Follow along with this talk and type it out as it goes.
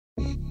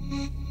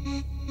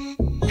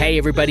Hey,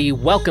 everybody,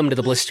 welcome to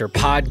the Blister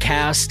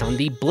Podcast on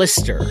the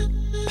Blister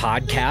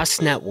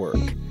Podcast Network.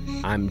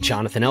 I'm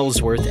Jonathan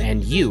Ellsworth,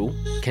 and you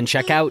can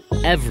check out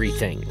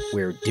everything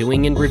we're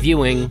doing and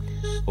reviewing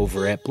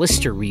over at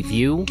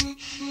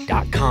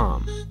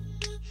blisterreview.com.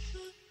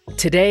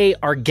 Today,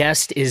 our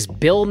guest is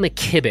Bill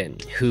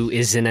McKibben, who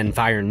is an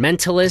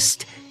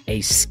environmentalist,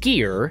 a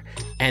skier,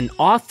 an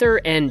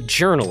author and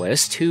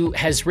journalist who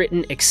has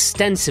written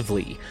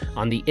extensively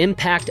on the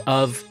impact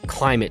of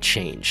climate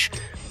change.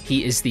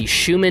 He is the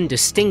Schumann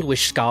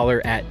Distinguished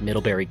Scholar at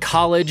Middlebury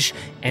College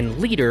and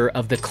leader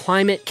of the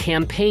climate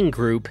campaign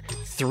group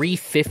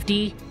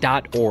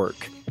 350.org.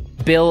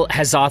 Bill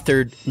has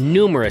authored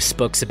numerous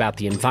books about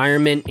the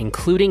environment,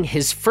 including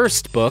his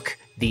first book,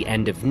 The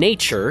End of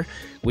Nature,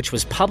 which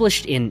was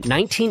published in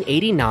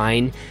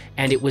 1989,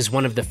 and it was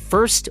one of the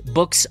first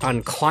books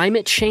on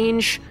climate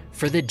change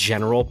for the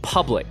general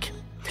public.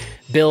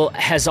 Bill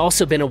has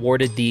also been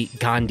awarded the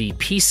Gandhi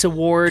Peace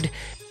Award,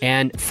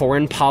 and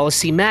Foreign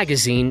Policy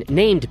magazine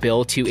named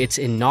Bill to its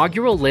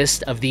inaugural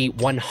list of the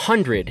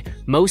 100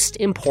 most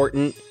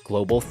important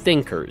global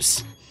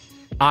thinkers.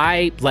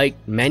 I, like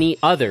many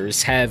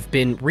others, have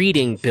been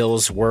reading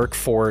Bill's work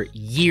for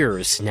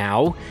years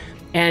now,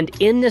 and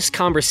in this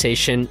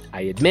conversation,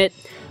 I admit,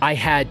 I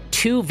had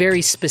two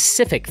very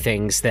specific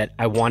things that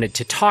I wanted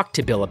to talk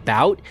to Bill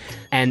about,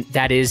 and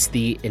that is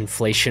the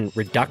Inflation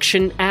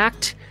Reduction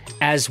Act,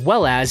 as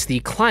well as the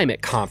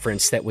climate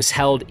conference that was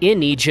held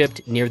in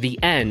Egypt near the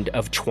end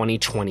of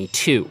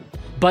 2022.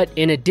 But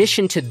in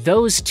addition to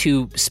those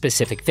two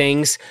specific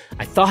things,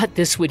 I thought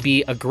this would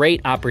be a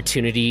great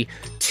opportunity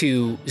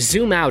to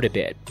zoom out a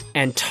bit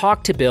and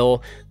talk to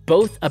Bill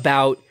both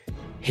about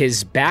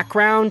his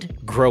background,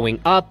 growing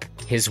up,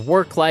 his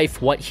work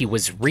life, what he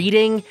was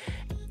reading,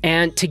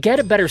 and to get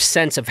a better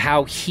sense of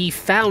how he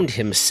found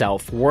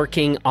himself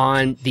working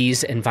on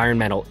these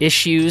environmental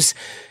issues.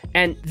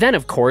 And then,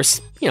 of course,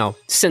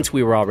 since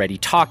we were already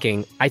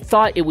talking, I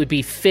thought it would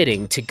be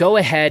fitting to go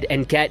ahead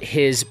and get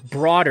his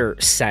broader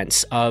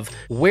sense of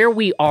where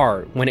we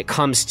are when it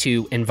comes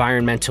to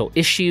environmental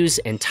issues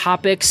and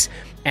topics,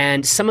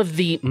 and some of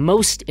the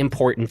most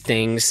important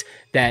things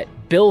that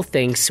Bill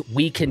thinks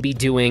we can be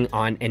doing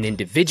on an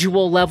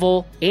individual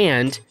level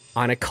and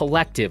on a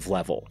collective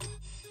level.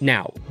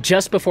 Now,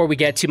 just before we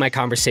get to my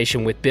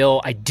conversation with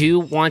Bill, I do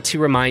want to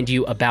remind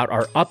you about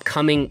our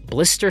upcoming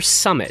Blister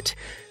Summit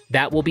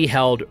that will be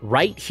held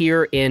right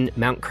here in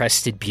Mount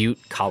Crested Butte,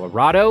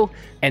 Colorado,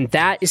 and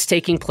that is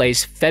taking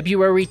place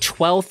February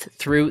 12th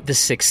through the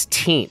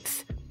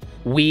 16th.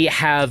 We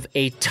have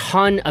a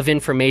ton of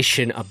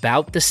information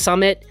about the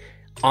summit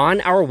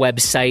on our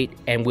website,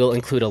 and we'll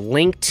include a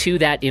link to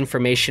that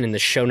information in the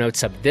show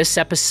notes of this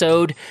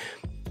episode.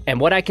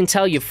 And what I can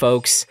tell you,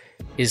 folks,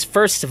 is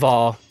first of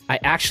all, I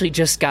actually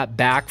just got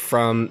back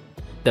from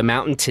the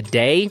mountain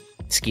today,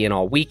 skiing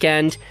all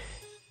weekend.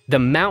 The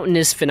mountain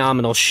is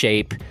phenomenal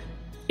shape.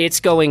 It's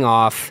going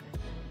off.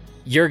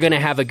 You're going to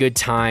have a good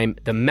time.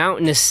 The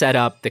mountain is set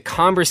up. The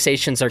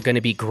conversations are going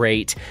to be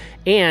great.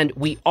 And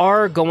we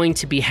are going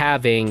to be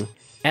having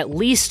at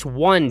least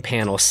one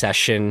panel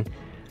session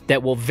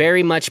that will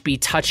very much be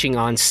touching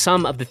on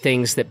some of the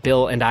things that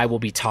Bill and I will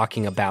be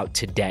talking about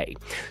today.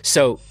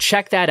 So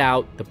check that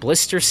out, the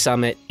Blister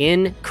Summit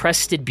in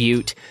Crested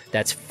Butte.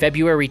 That's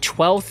February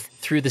 12th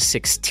through the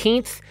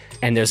 16th.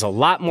 And there's a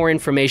lot more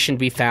information to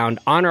be found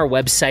on our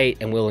website,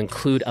 and we'll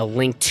include a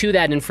link to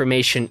that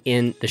information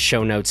in the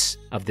show notes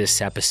of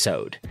this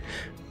episode.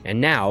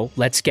 And now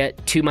let's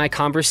get to my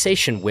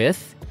conversation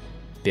with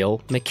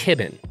Bill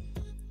McKibben.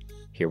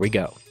 Here we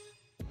go.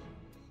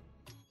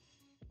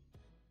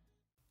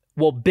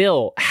 Well,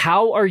 Bill,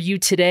 how are you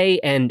today,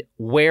 and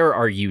where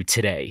are you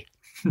today?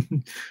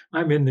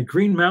 I'm in the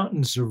Green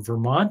Mountains of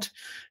Vermont,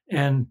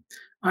 and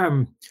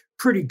I'm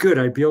pretty good.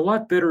 I'd be a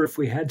lot better if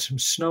we had some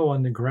snow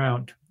on the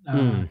ground.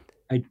 I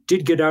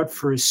did get out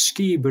for a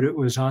ski, but it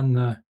was on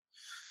the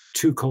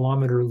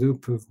 2-kilometer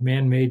loop of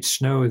man-made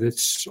snow.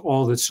 That's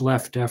all that's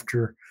left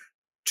after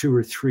 2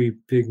 or 3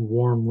 big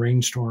warm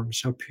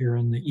rainstorms up here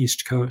on the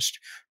East Coast.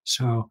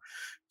 So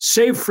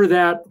save for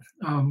that,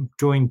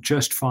 doing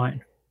just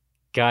fine.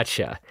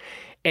 Gotcha.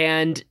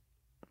 And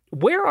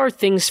where are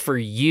things for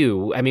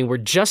you? I mean, we're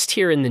just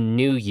here in the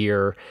new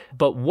year,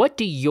 but what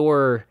do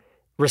your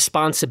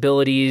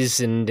responsibilities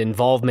and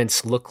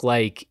involvements look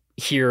like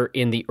here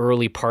in the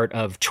early part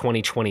of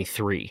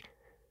 2023?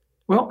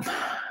 Well,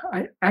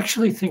 I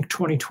actually think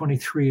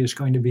 2023 is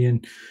going to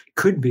be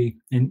could be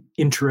an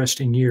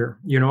interesting year.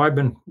 I've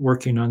been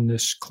working on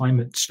this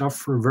climate stuff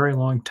for a very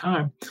long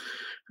time.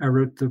 I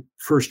wrote the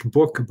first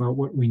book about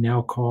what we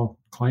now call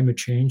climate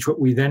change, what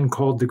we then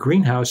called the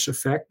greenhouse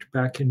effect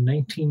back in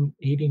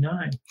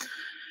 1989.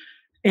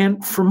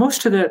 And for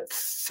most of that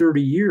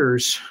 30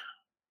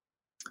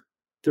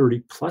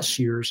 plus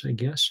years, I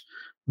guess,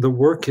 the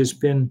work has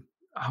been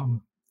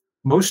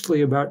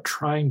mostly about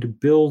trying to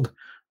build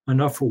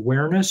enough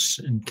awareness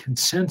and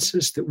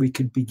consensus that we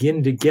could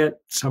begin to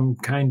get some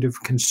kind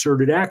of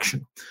concerted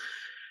action.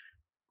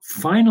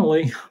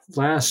 Finally,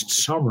 last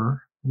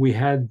summer, we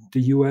had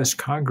the U.S.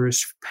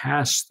 Congress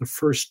pass the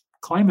first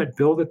climate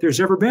bill that there's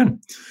ever been.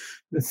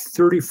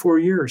 34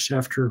 years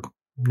after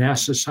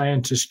NASA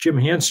scientist Jim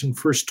Hansen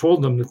first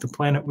told them that the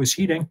planet was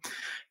heating,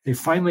 they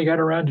finally got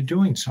around to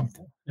doing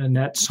something. And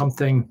that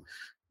something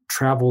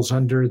travels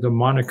under the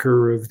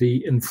moniker of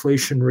the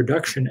Inflation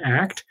Reduction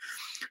Act.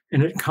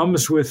 And it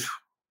comes with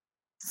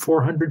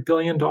 $400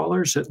 billion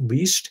at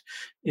least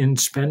in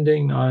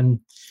spending on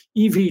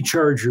EV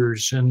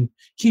chargers and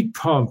heat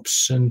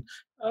pumps and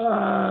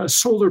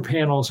solar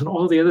panels and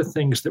all the other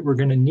things that we're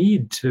going to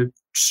need to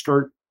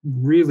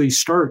really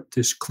start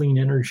this clean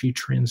energy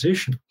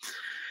transition.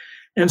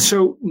 And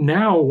so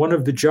now one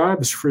of the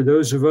jobs for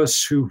those of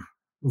us who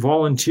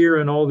volunteer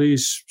in all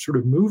these sort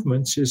of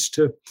movements is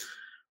to,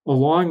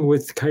 along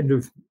with kind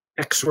of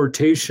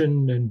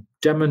exhortation and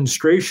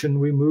demonstration,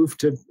 we move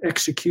to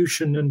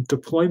execution and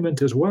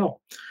deployment as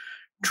well,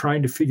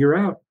 trying to figure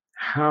out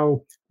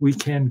how we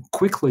can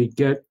quickly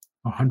get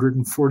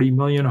 140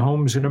 million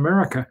homes in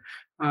America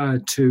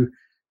to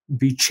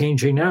be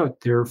changing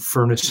out their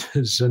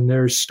furnaces and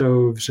their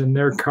stoves and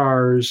their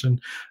cars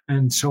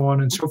and so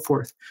on and so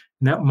forth.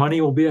 And that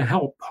money will be a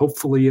help.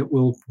 Hopefully it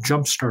will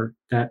jumpstart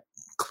that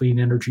clean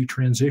energy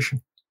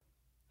transition.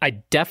 I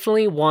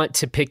definitely want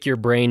to pick your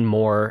brain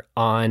more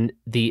on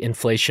the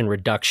Inflation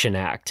Reduction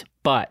Act.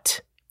 But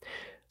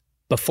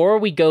before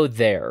we go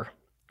there,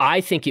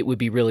 I think it would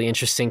be really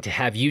interesting to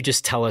have you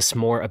just tell us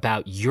more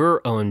about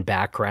your own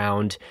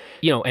background,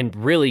 and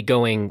really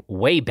going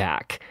way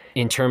back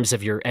in terms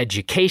of your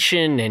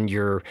education and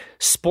your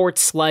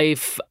sports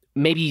life,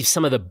 maybe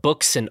some of the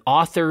books and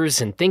authors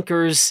and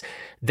thinkers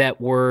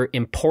that were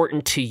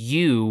important to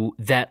you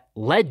that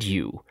led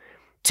you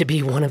to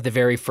be one of the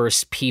very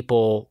first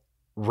people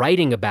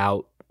writing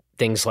about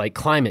things like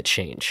climate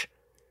change.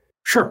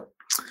 Sure.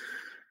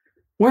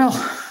 Well,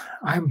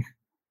 I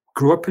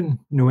grew up in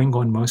New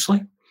England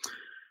mostly.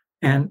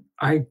 And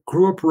I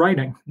grew up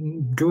writing,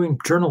 doing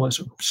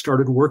journalism,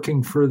 started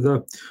working for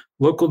the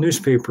local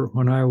newspaper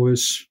when I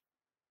was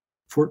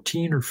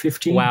 14 or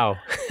 15. Wow.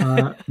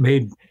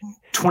 Made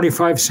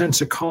 25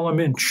 cents a column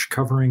inch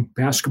covering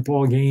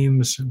basketball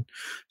games and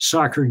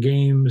soccer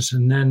games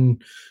and then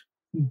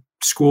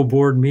school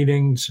board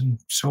meetings and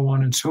so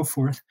on and so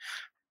forth.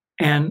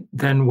 And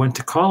then went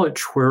to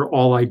college where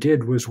all I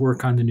did was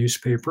work on the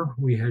newspaper.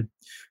 We had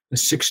a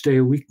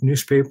 6-day-a-week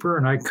newspaper,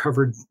 and I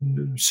covered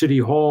City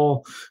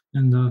Hall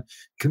and the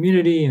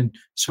community and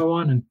so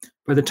on. And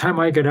by the time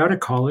I got out of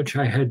college,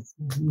 I had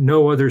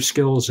no other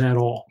skills at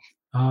all,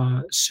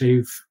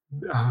 save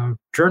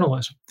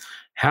journalism.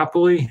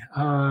 Happily,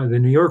 the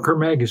New Yorker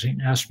magazine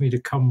asked me to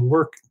come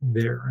work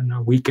there. And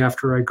a week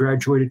after I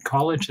graduated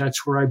college,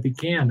 that's where I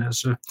began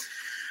as a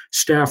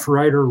staff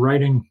writer,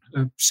 writing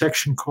a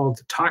section called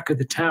The Talk of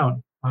the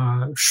Town,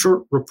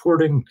 short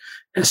reporting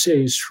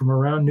essays from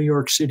around New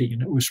York City.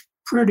 And it was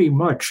pretty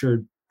much a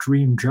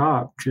dream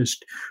job,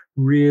 just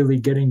really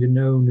getting to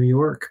know New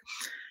York.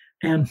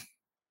 And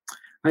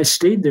I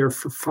stayed there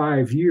for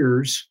 5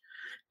 years,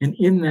 and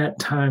in that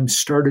time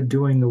started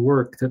doing the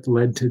work that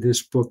led to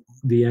this book,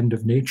 The End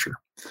of Nature.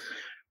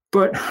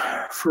 But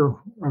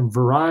for a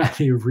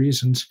variety of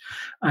reasons,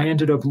 I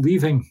ended up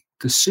leaving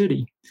the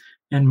city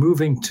and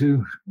moving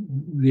to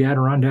the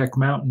Adirondack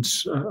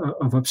Mountains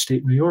of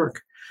upstate New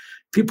York.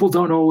 People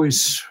don't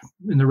always,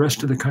 in the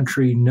rest of the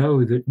country,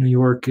 know that New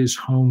York is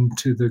home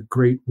to the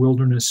great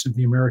wilderness of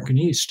the American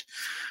East.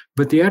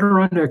 But the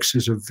Adirondacks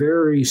is a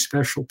very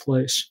special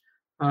place.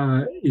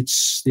 The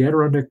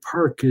Adirondack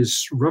Park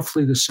is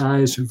roughly the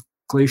size of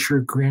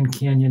Glacier, Grand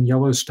Canyon,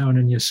 Yellowstone,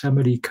 and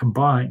Yosemite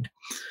combined,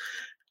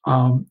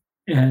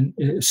 and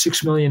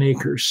 6 million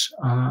acres,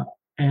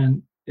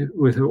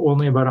 with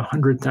only about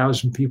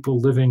 100,000 people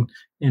living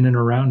in and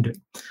around it.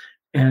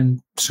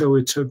 And so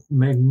it's a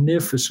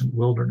magnificent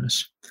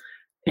wilderness.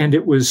 And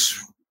it was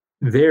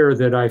there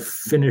that I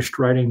finished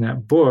writing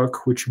that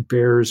book, which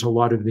bears a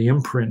lot of the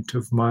imprint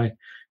of my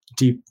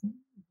deep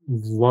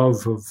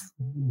love of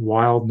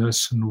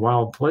wildness and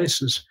wild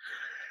places.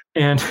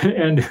 And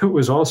it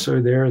was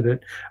also there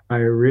that I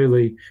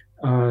really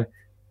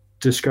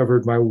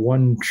discovered my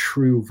one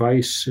true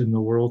vice in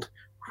the world,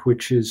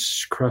 which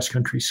is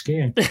cross-country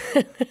skiing.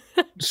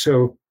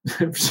 So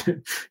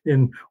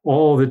in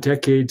all the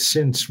decades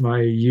since,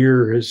 my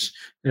year has,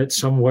 at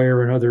some way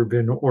or another,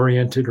 been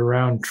oriented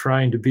around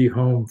trying to be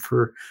home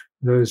for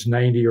those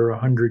 90 or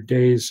 100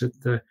 days at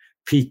the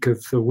peak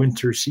of the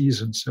winter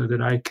season so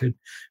that I could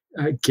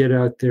get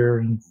out there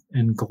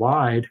and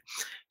glide.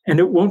 And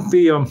it won't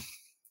be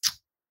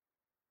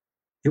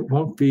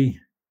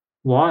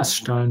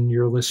lost on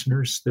your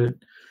listeners that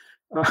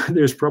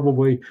there's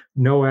probably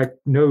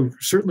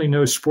certainly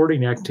no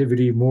sporting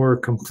activity more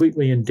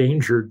completely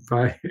endangered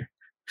by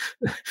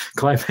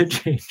climate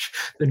change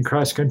than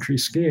cross-country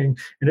skiing.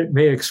 And it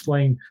may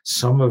explain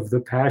some of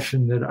the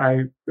passion that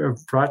I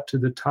have brought to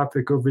the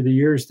topic over the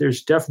years.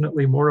 There's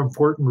definitely more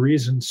important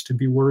reasons to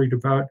be worried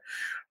about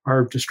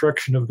our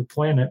destruction of the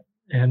planet,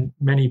 and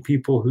many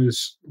people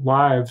whose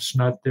lives,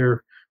 not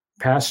their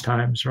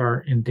pastimes,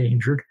 are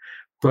endangered.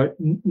 But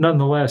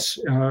nonetheless,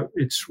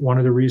 it's one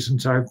of the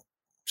reasons I've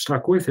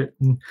stuck with it.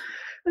 And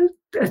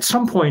at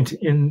some point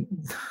in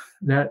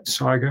that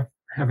saga,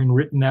 having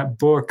written that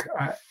book,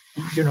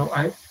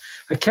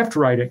 I kept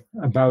writing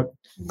about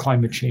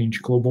climate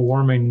change, global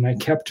warming, and I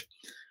kept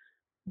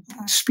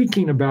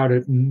speaking about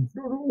it and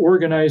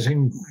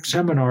organizing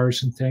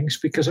seminars and things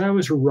because I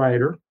was a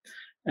writer.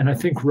 And I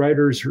think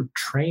writers are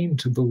trained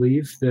to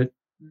believe that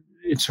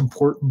it's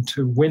important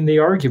to win the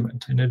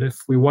argument. And that if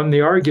we won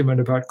the argument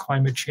about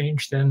climate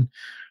change, then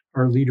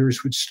our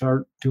leaders would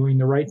start doing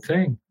the right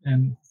thing.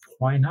 And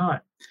why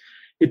not?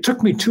 It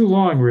took me too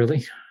long,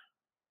 really,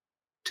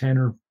 10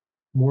 or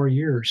more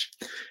years,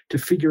 to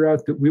figure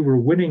out that we were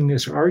winning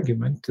this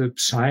argument. The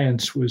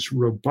science was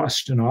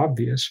robust and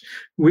obvious.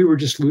 We were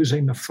just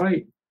losing the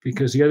fight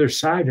because the other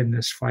side in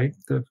this fight,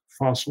 the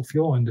fossil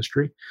fuel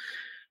industry,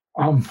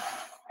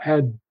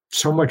 had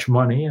so much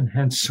money and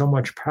hence so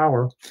much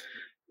power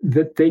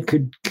that they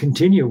could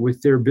continue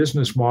with their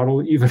business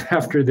model even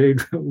after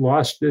they'd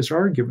lost this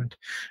argument.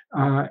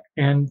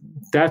 And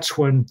that's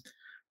when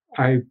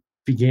I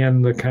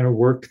began the kind of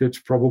work that's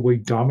probably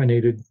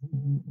dominated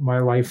my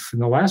life in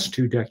the last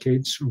 2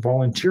 decades,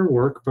 volunteer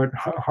work, but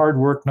hard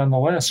work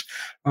nonetheless,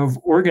 of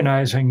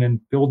organizing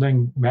and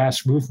building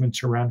mass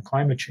movements around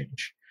climate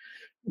change.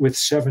 With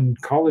 7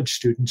 college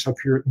students up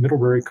here at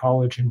Middlebury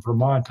College in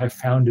Vermont, I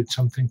founded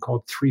something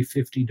called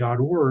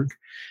 350.org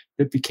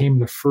that became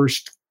the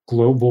first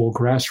global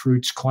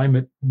grassroots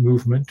climate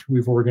movement.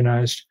 We've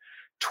organized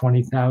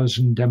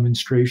 20,000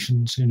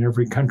 demonstrations in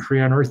every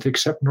country on earth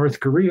except North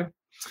Korea.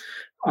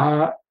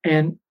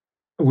 And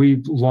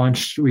we sort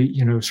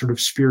of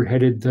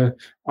spearheaded the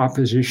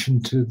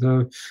opposition to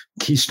the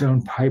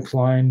Keystone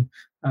Pipeline,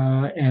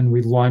 and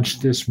we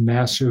launched this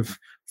massive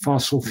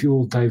fossil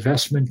fuel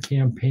divestment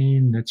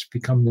campaign that's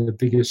become the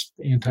biggest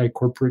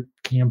anti-corporate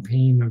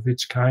campaign of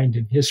its kind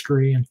in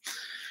history.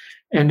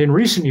 And in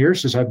recent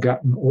years, as I've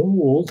gotten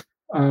old,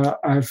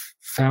 I've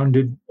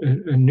founded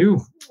a new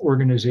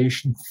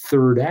organization,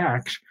 Third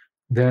Act,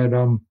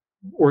 that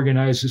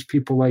organizes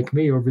people like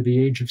me over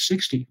the age of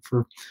 60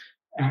 for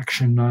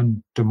action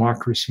on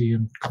democracy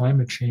and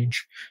climate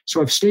change.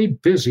 So I've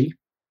stayed busy,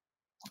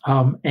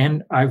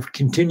 and I've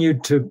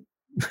continued to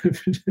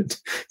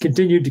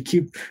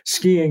keep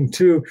skiing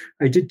too.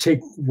 I did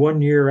take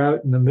 1 year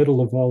out in the middle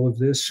of all of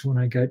this when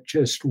I got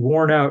just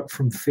worn out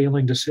from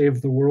failing to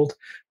save the world,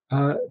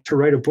 to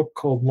write a book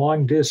called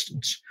Long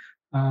Distance,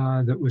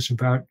 that was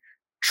about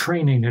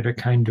training at a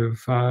kind of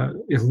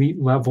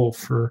elite level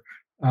for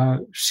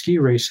ski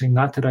racing.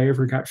 Not that I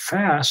ever got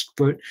fast,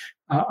 but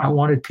I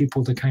wanted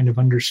people to kind of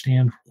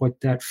understand what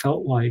that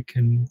felt like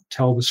and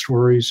tell the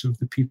stories of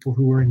the people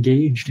who were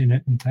engaged in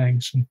it and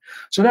things. And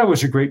so that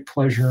was a great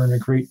pleasure and a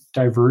great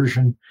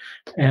diversion.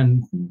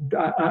 And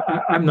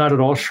I'm not at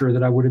all sure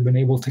that I would have been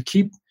able to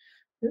keep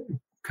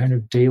kind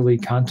of daily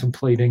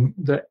contemplating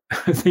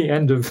the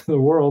end of the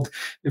world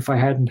if I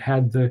hadn't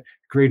had the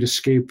great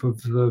escape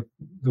of the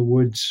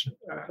woods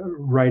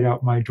right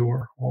out my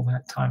door all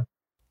that time.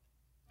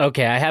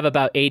 Okay, I have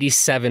about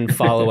 87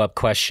 follow-up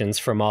questions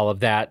from all of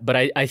that, but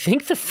I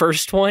think the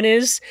first one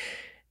is,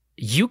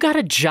 you got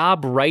a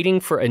job writing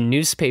for a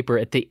newspaper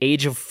at the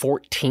age of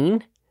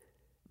 14?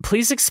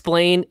 Please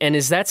explain, and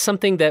is that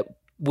something that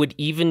would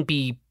even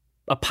be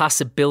a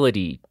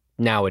possibility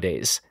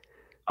nowadays?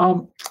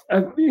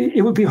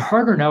 It would be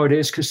harder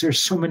nowadays because there's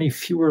so many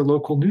fewer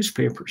local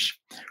newspapers.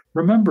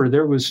 Remember,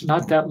 there was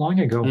not that long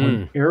ago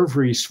when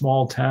every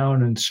small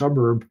town and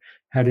suburb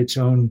had its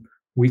own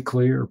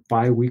weekly or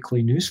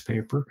bi-weekly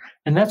newspaper.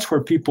 And that's where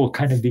people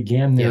kind of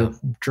began their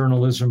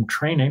journalism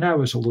training. I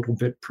was a little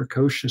bit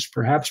precocious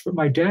perhaps, but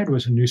my dad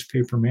was a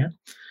newspaper man.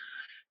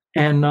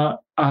 And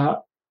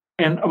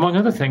among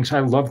other things, I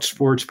loved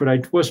sports, but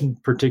I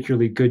wasn't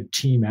particularly good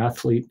team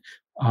athlete.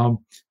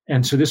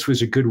 And so this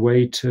was a good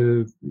way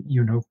to,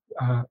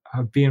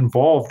 be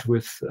involved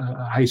with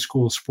high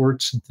school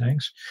sports and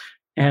things.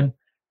 And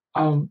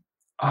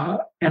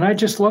I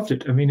just loved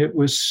it. I mean, it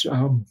was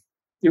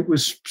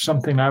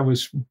something I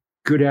was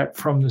good at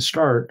from the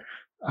start.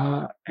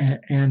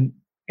 And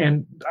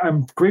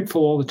I'm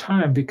grateful all the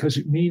time because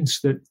it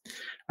means that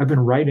I've been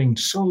writing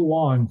so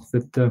long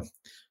that the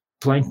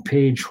blank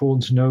page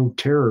holds no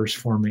terrors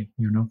for me.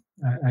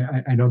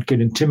 I don't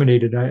get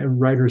intimidated.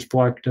 Writer's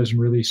block doesn't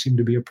really seem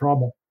to be a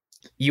problem.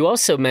 You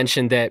also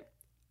mentioned that,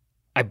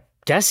 I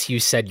guess you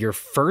said your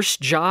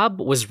first job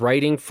was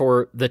writing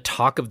for the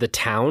Talk of the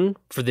Town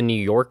for the New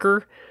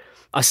Yorker,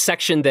 a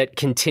section that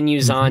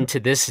continues on to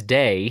this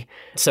day.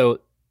 So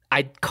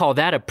I'd call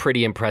that a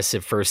pretty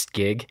impressive first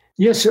gig.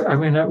 Yes, I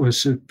mean, that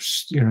was,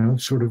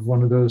 sort of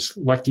one of those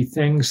lucky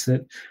things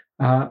that,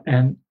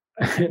 and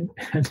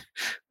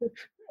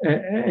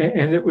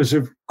it was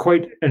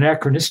quite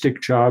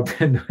anachronistic job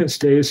in those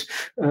days.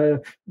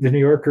 The New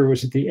Yorker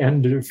was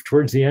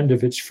towards the end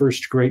of its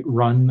first great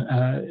run.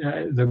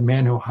 The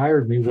man who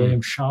hired me,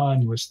 William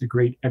Shawn, was the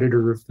great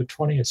editor of the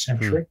 20th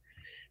century.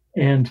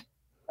 And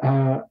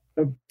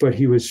but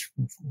he was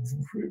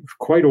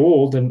quite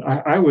old, and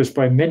I was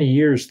by many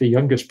years the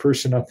youngest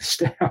person on the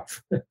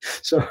staff.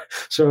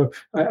 So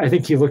I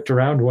think he looked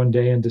around one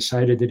day and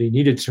decided that he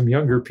needed some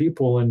younger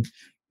people, and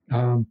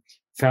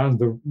found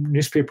the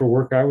newspaper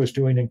work I was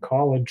doing in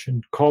college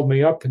and called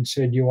me up and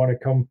said, "You want to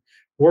come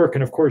work?"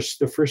 And of course,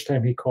 the first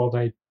time he called,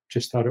 I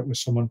just thought it was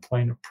someone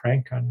playing a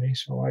prank on me.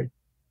 So I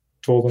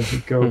told him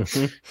he'd go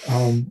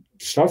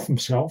stuff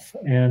himself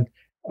and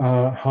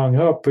hung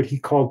up. But he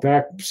called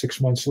back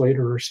 6 months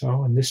later or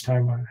so. And this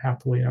time,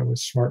 happily, I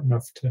was smart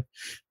enough to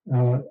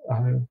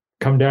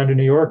come down to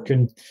New York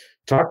and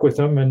talk with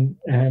him.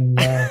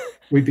 And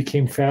we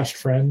became fast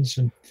friends.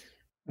 And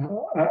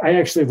I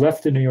actually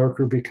left the New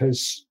Yorker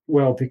because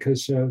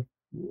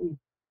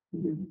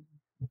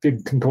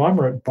big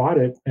conglomerate bought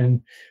it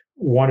and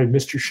wanted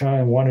Mr.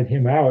 Shine, wanted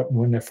him out. And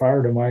when they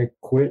fired him, I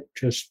quit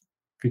just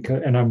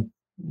because, and I'm,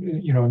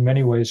 in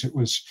many ways it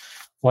was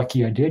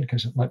lucky I did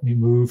because it let me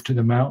move to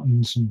the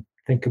mountains and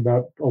think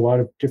about a lot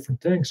of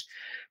different things.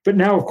 But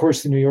now, of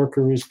course, the New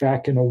Yorker is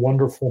back in a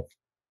wonderful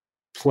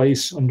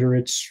place under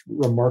its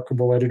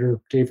remarkable editor,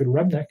 David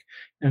Remnick.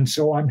 And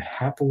so I'm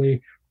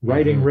happily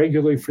writing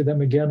regularly for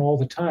them again all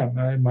the time.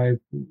 My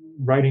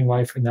writing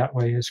life in that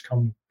way has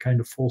come kind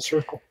of full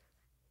circle.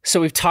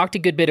 So we've talked a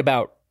good bit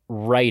about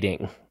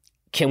writing.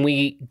 Can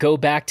we go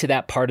back to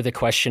that part of the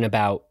question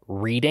about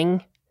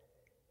reading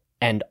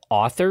and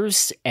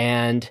authors?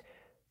 And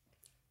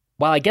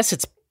while I guess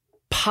it's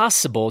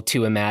possible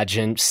to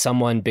imagine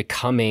someone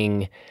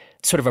becoming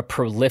sort of a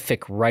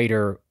prolific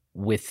writer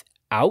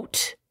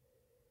without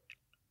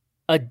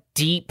a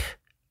deep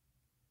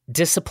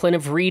discipline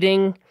of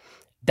reading,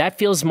 that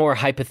feels more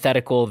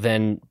hypothetical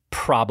than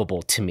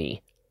probable to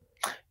me.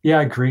 Yeah,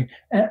 I agree.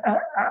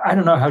 I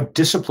don't know how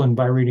disciplined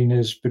by reading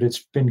is, but it's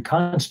been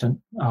constant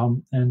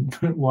and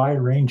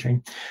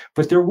wide-ranging.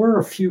 But there were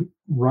a few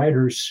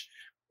writers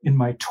in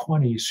my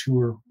 20s who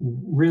were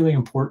really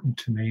important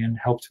to me and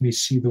helped me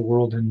see the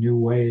world in new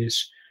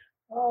ways.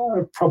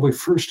 Probably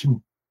first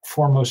and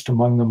foremost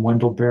among them,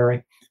 Wendell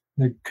Berry,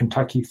 the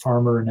Kentucky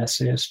farmer and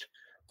essayist,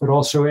 but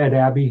also Ed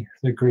Abbey,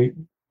 the great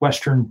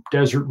Western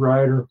desert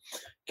writer,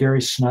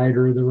 Gary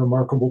Snyder, the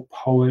remarkable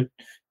poet,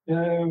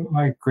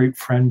 my great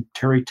friend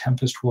Terry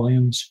Tempest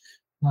Williams,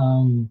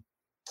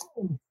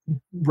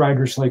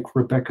 writers like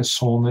Rebecca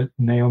Solnit,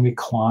 Naomi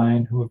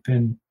Klein, who have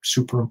been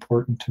super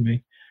important to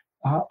me.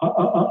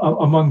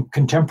 Among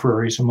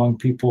contemporaries, among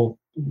people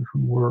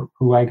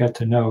who I got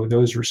to know,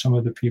 those are some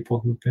of the people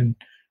who've been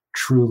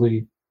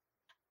truly,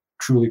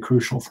 truly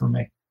crucial for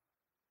me.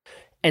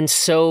 And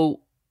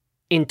so,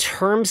 in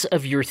terms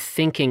of your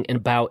thinking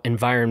about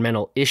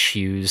environmental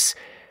issues,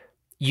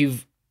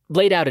 you've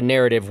laid out a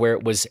narrative where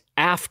it was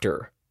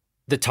after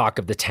the talk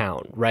of the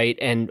town, right?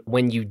 And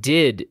when you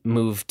did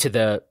move to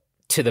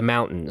the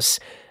mountains,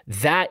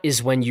 that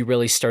is when you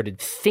really started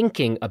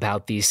thinking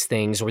about these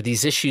things, or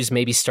these issues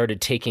maybe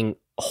started taking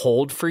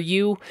hold for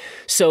you.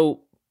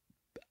 So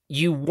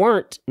you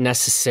weren't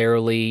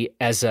necessarily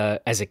as a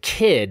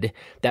kid,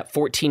 that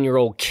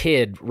 14-year-old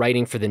kid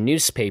writing for the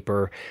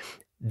newspaper,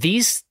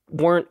 these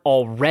weren't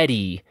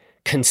already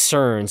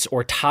concerns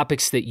or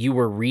topics that you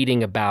were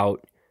reading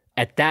about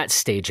at that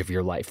stage of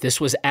your life.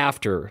 This was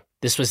after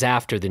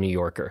the New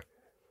Yorker.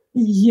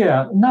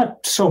 Yeah,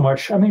 not so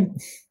much. I mean,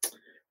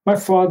 my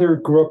father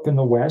grew up in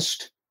the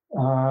West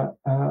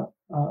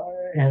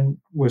and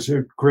was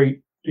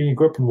he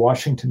grew up in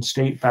Washington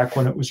State back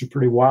when it was a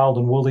pretty wild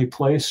and woolly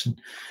place.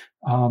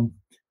 And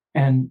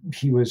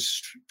he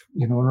was,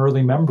 an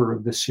early member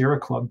of the Sierra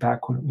Club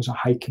back when it was a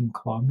hiking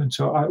club. And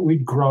so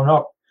we'd grown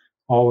up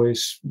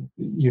always,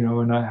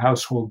 in a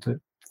household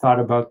that thought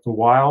about the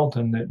wild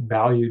and that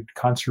valued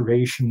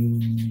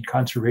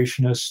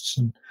conservationists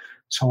and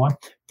so on.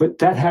 But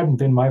that hadn't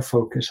been my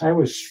focus. I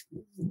was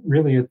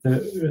really in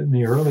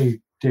the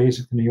early days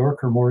at the New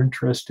Yorker more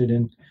interested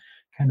in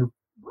kind of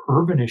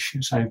urban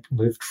issues. I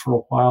lived for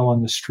a while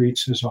on the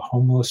streets as a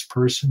homeless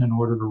person in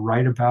order to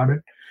write about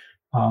it.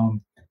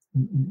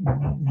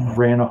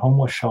 Ran a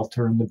homeless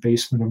shelter in the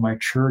basement of my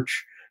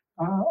church.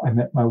 I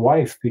met my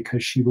wife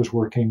because she was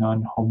working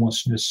on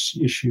homelessness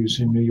issues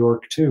in New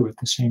York too at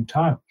the same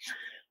time.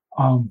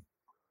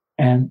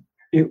 And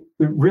it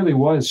really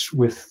was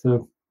with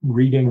the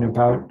reading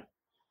about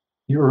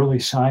the early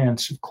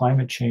science of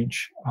climate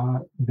change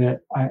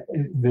that I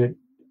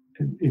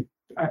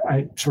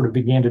sort of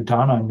began to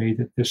dawn on me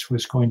that this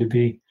was going to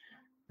be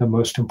the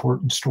most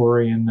important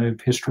story in the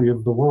history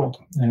of the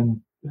world,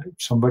 and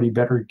somebody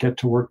better get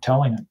to work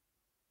telling it.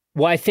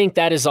 Well, I think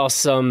that is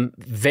also some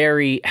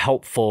very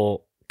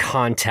helpful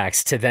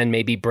context to then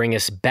maybe bring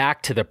us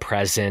back to the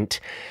present.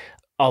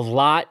 A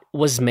lot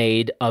was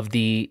made of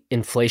the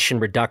Inflation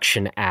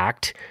Reduction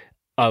Act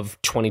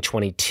of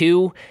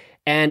 2022,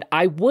 and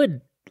I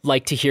would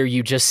like to hear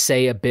you just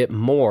say a bit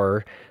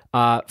more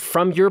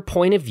from your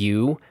point of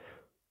view.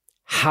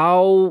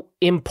 How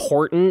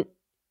important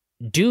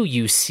do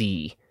you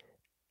see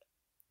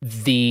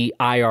the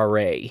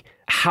IRA?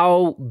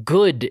 How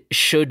good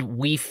should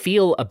we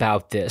feel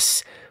about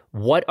this?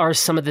 What are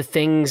some of the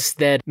things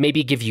that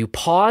maybe give you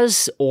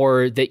pause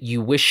or that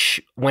you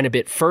wish went a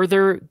bit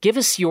further? Give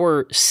us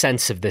your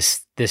sense of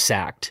this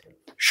act.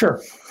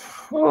 Sure.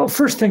 Well,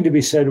 first thing to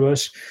be said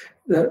was,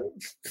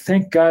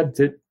 thank God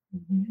that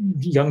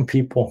young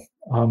people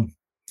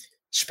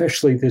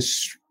especially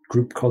this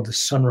group called the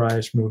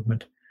Sunrise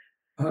Movement,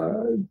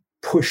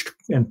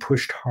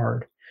 pushed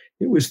hard.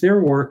 It was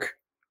their work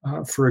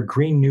for a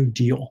Green New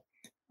Deal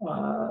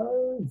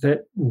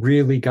that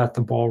really got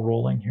the ball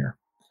rolling here.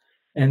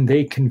 And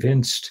they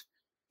convinced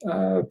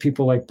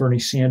people like Bernie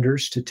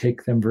Sanders to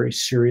take them very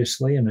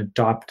seriously and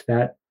adopt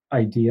that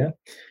idea.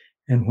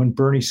 And when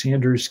Bernie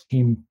Sanders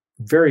came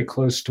very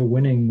close to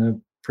winning the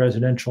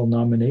presidential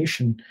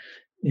nomination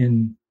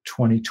in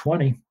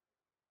 2020,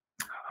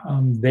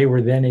 they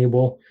were then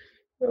able,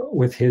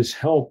 with his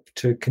help,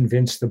 to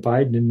convince the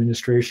Biden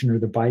administration or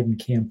the Biden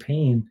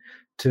campaign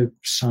to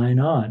sign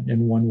on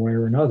in one way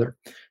or another.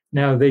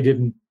 Now,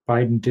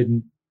 Biden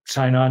didn't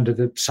sign on to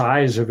the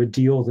size of a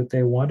deal that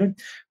they wanted,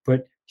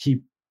 but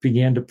he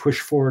began to push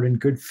forward in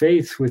good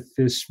faith with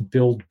this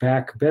Build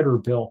Back Better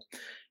bill.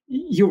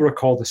 You'll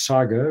recall the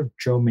saga.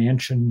 Joe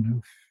Manchin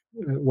of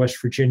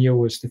West Virginia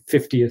was the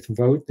 50th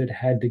vote that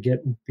had to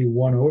be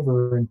won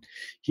over, and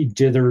he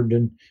dithered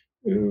and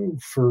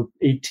for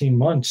 18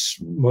 months,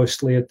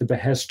 mostly at the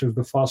behest of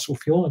the fossil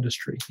fuel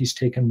industry. He's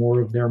taken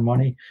more of their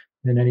money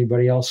than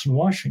anybody else in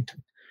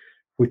Washington,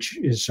 which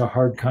is a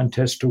hard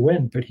contest to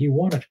win, but he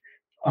won it.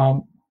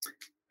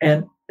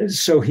 And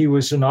so he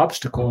was an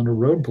obstacle and a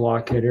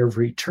roadblock at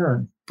every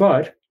turn.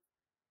 But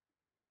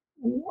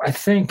I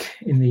think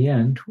in the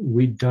end,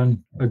 we'd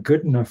done a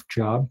good enough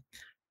job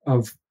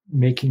of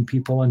making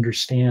people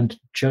understand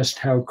just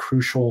how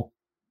crucial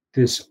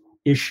this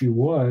issue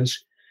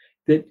was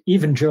that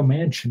even Joe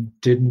Manchin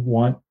didn't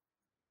want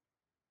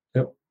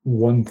the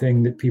one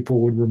thing that people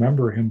would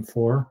remember him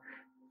for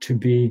to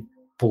be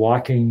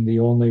blocking the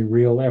only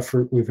real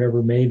effort we've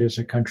ever made as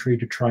a country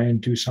to try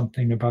and do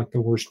something about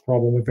the worst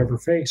problem we've ever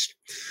faced.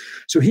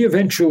 So he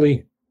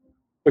eventually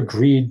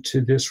agreed to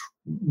this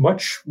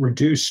much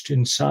reduced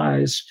in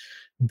size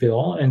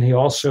bill, and he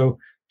also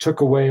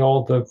took away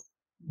all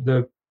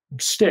the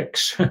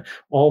sticks,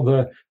 all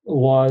the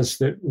laws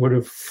that would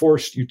have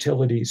forced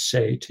utilities,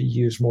 say, to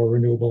use more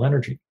renewable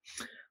energy.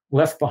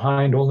 Left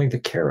behind only the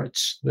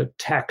carrots, the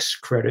tax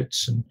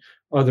credits, and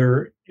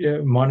other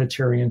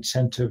monetary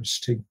incentives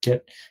to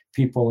get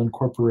people and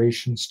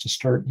corporations to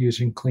start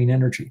using clean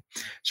energy.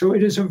 So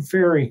it is a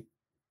very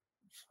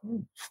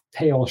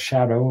pale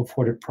shadow of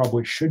what it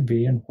probably should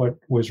be and what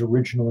was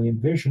originally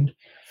envisioned.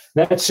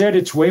 That said,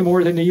 it's way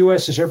more than the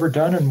U.S. has ever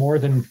done and more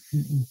than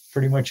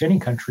pretty much any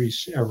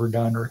country's ever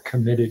done or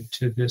committed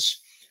to this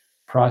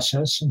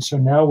process. And so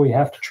now we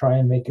have to try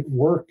and make it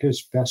work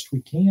as best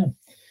we can.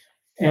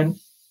 And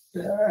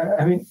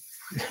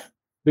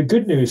the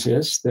good news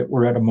is that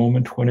we're at a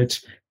moment when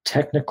it's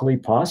technically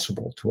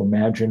possible to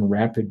imagine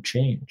rapid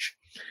change.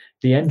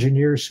 The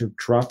engineers have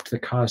dropped the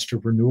cost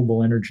of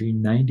renewable energy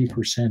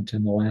 90%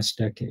 in the last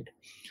decade.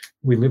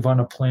 We live on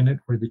a planet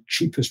where the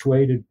cheapest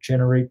way to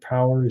generate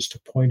power is to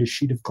point a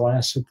sheet of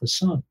glass at the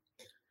sun.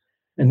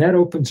 And that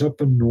opens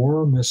up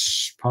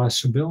enormous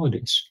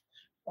possibilities.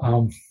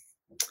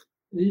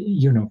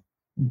 Really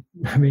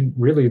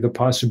the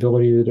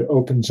possibility that it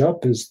opens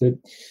up is that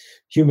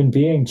human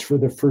beings, for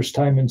the first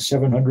time in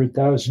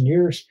 700,000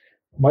 years,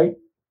 might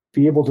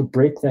be able to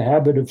break the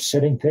habit of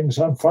setting things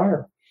on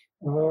fire.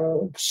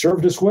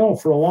 Served us well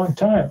for a long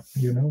time.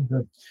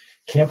 The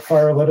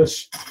campfire let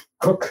us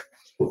cook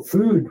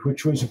food,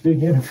 which was a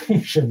big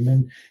innovation,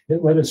 and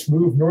it let us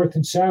move north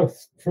and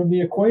south from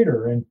the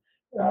equator. And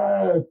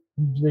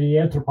the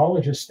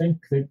anthropologists think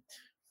that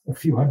a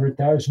few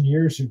 100,000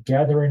 years of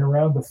gathering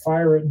around the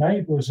fire at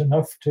night was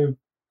enough to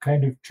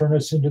kind of turn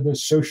us into the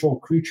social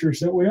creatures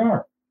that we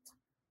are.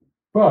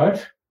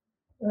 But,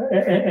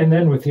 and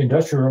then with the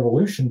Industrial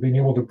Revolution, being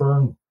able to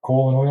burn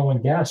coal and oil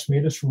and gas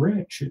made us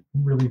rich. It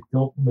really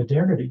built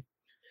modernity.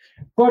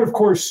 But of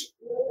course,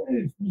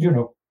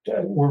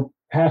 we're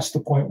past the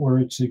point where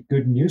it's a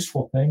good and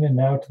useful thing, and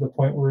now to the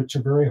point where it's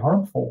a very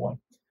harmful one.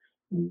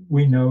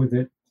 We know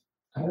that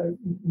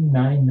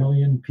 9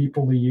 million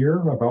people a year,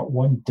 about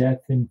 1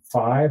 death in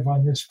 5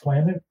 on this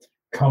planet,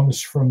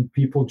 comes from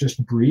people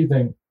just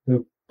breathing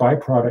the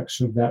byproducts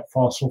of that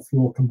fossil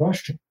fuel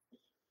combustion.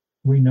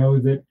 We know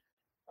that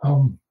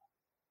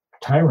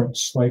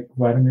tyrants like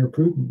Vladimir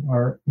Putin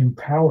are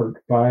empowered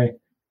by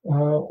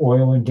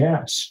oil and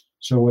gas.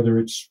 So whether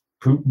it's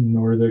Putin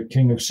or the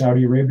king of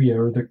Saudi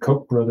Arabia or the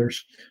Koch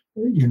brothers,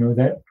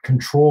 that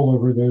control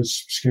over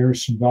those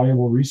scarce and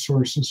valuable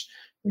resources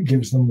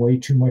gives them way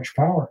too much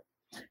power.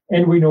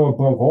 And we know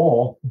above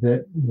all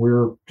that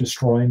we're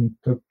destroying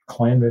the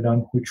climate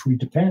on which we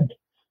depend,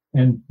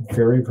 and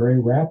very, very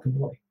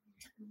rapidly.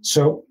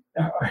 So,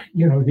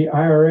 the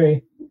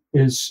IRA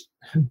is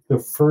the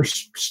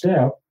first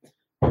step,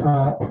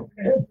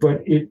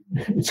 but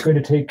it's going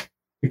to take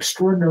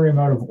extraordinary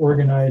amount of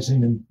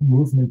organizing and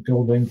movement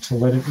building to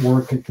let it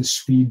work at the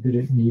speed that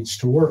it needs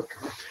to work.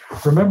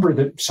 Remember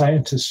that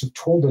scientists have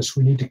told us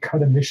we need to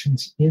cut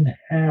emissions in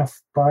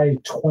half by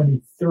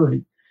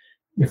 2030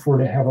 if we're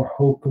to have a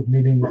hope of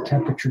meeting the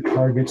temperature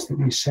targets that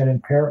we set in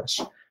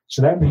Paris.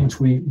 So that means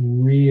we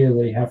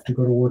really have to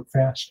go to work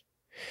fast.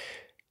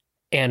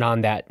 And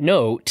on that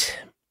note,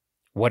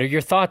 what are your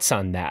thoughts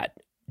on that?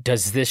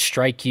 does this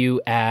strike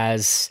you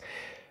as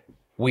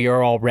we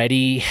are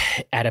already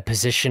at a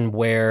position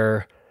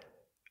where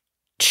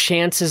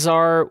chances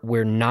are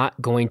we're not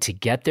going to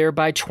get there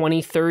by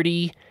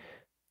 2030,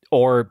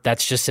 or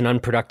that's just an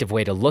unproductive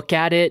way to look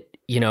at it?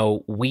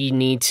 We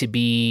need to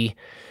be,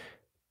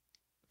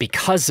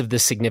 because of the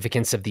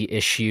significance of the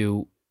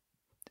issue,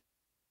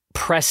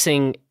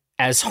 pressing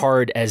as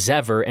hard as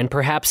ever, and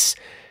perhaps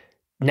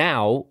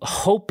now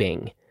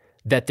hoping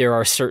that there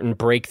are certain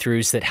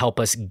breakthroughs that help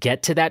us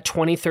get to that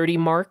 2030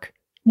 mark?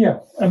 Yeah,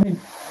 I mean,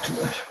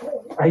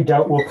 I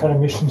doubt we'll cut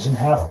emissions in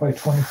half by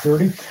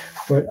 2030,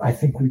 but I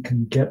think we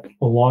can get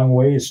a long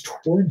ways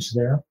towards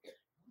there,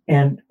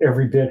 and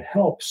every bit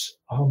helps.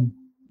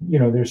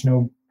 There's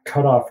no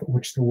cutoff at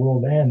which the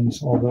world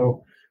ends,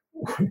 although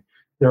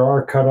there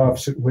are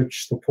cutoffs at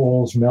which the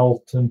poles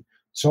melt and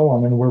so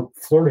on, and we're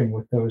flirting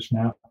with those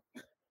now.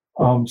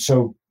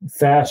 So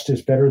fast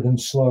is better than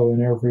slow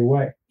in every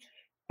way.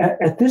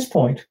 At this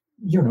point,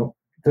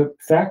 the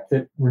fact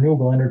that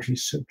renewable energy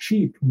is so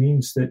cheap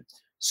means that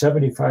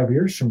 75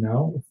 years from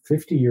now,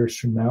 50 years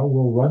from now,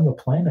 we'll run the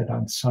planet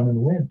on sun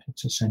and wind.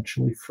 It's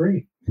essentially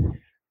free.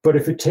 But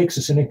if it takes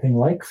us anything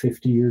like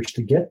 50 years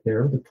to get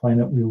there, the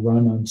planet we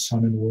run on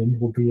sun and wind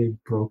will be a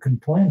broken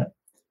planet.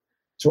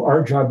 So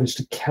our job is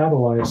to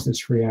catalyze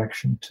this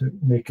reaction, to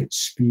make it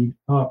speed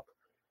up.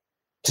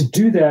 To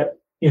do that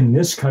in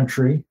this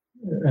country,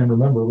 and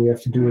remember, we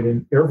have to do it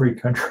in every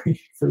country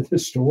for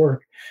this to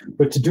work,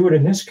 but to do it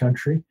in this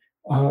country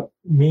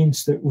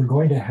means that we're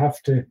going to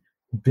have to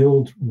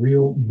build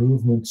real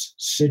movements,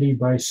 city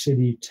by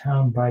city,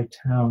 town by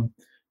town,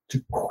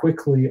 to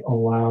quickly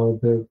allow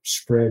the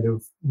spread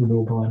of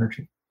renewable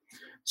energy.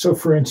 So,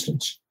 for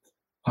instance,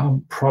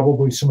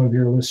 probably some of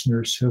your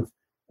listeners have,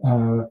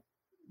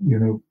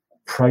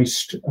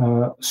 priced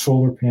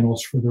solar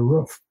panels for the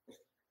roof.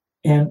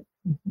 And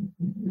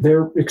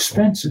they're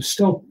expensive,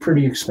 still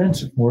pretty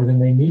expensive, more than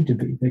they need to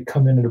be. They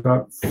come in at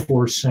about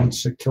 4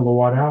 cents a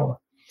kilowatt hour.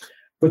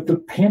 But the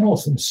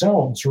panels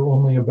themselves are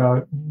only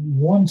about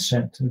 1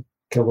 cent a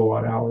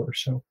kilowatt hour or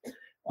so.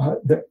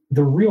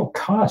 The real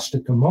cost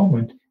at the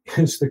moment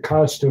is the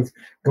cost of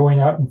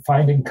going out and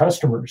finding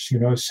customers,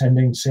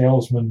 sending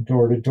salesmen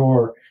door to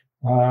door,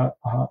 so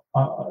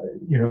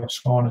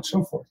on and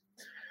so forth.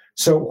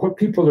 So what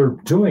people are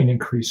doing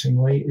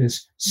increasingly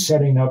is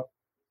setting up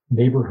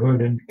neighborhood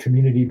and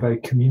community by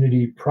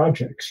community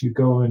projects. You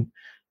go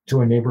into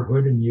a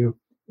neighborhood and you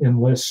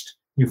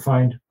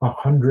find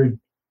 100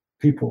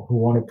 people who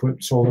want to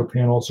put solar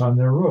panels on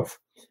their roof.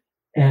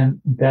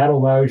 And that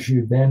allows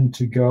you then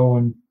to go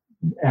and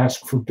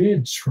ask for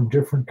bids from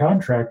different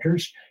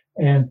contractors.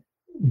 And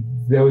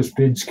those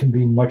bids can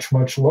be much,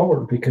 much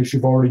lower because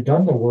you've already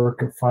done the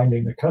work of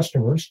finding the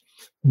customers.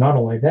 Not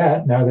only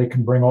that, now they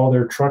can bring all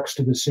their trucks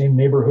to the same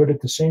neighborhood at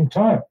the same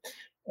time.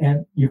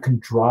 And you can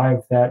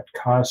drive that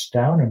cost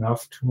down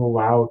enough to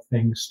allow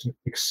things to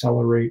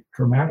accelerate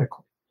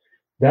dramatically.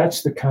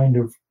 That's a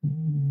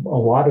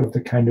lot of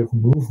the kind of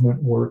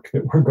movement work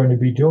that we're going to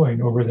be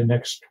doing over the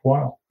next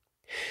while.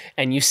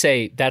 And you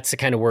say that's the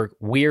kind of work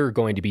we're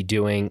going to be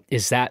doing.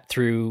 Is that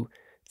through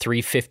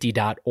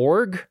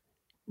 350.org?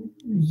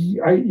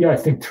 I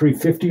think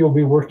 350 will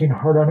be working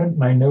hard on it.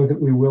 And I know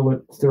that we will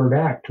at Third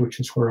Act, which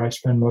is where I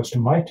spend most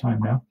of my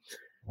time now.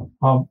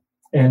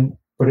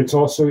 But it's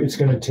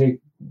going to take,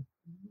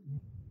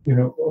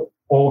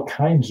 all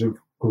kinds of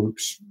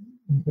groups,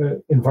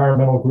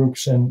 environmental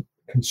groups and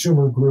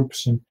consumer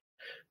groups and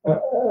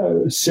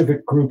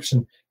civic groups,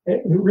 and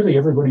really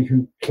everybody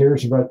who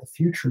cares about the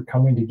future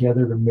coming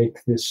together to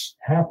make this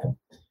happen.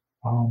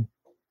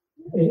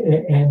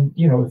 And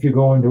if you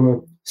go into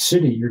a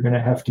city, you're going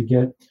to have to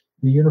get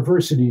the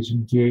universities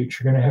engaged.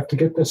 You're going to have to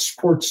get the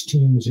sports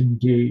teams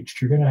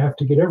engaged. You're going to have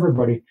to get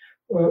everybody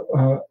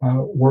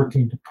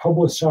working to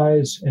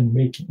publicize and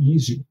make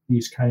easy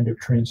these kind of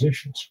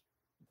transitions.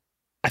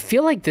 I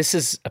feel like this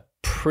is a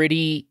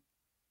pretty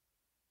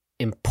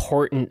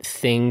important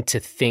thing to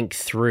think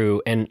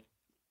through. And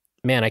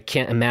man, I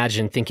can't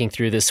imagine thinking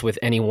through this with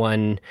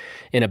anyone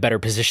in a better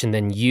position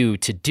than you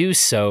to do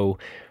so.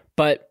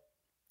 But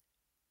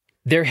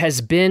there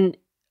has been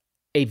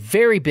a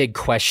very big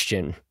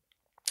question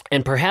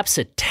and perhaps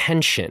a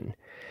tension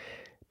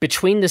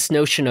between this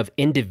notion of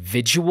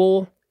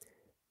individual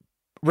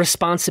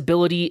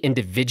responsibility,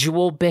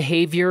 individual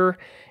behavior,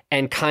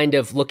 and kind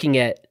of looking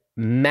at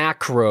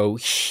macro,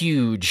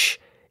 huge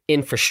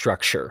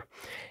infrastructure.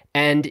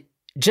 And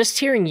just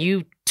hearing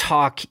you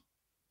talk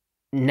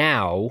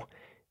now,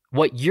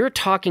 what you're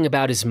talking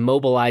about is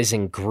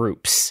mobilizing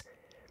groups.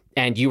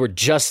 And you were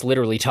just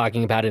literally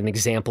talking about an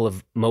example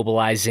of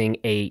mobilizing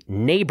a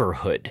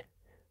neighborhood,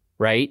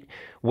 right?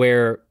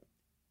 Where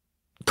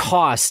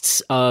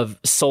costs of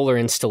solar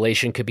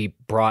installation could be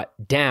brought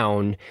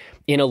down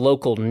in a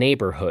local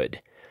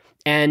neighborhood.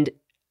 And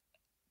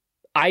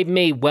I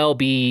may well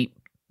be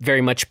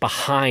very much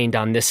behind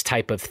on this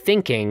type of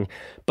thinking,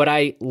 but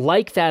I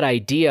like that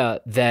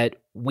idea that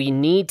we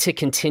need to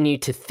continue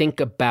to think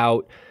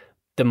about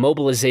the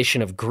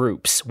mobilization of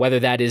groups, whether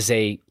that is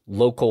a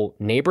local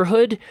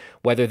neighborhood,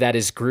 whether that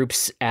is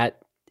groups at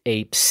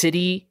a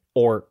city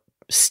or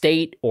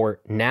state or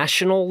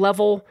national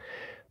level.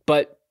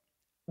 But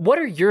what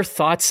are your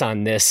thoughts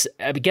on this?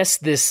 I guess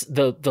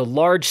the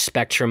large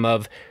spectrum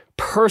of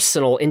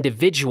personal,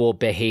 individual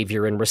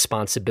behavior and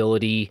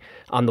responsibility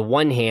on the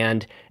one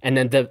hand, and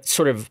then the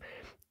sort of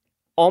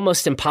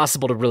almost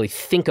impossible to really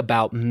think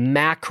about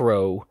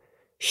macro,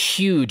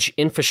 huge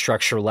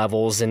infrastructure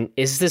levels. And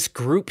is this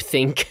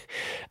groupthink,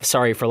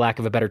 sorry for lack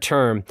of a better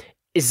term,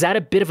 is that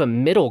a bit of a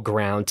middle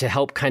ground to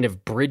help kind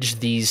of bridge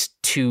these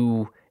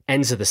two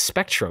ends of the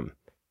spectrum?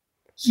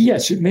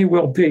 Yes, it may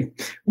well be.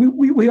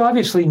 We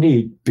obviously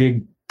need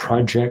big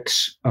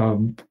projects,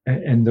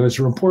 and those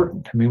are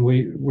important. I mean,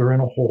 we're in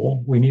a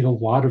hole. We need a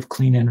lot of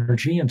clean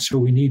energy, and so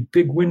we need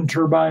big wind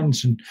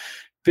turbines and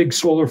big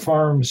solar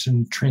farms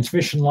and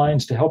transmission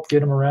lines to help get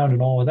them around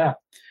and all of that.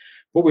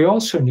 But we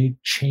also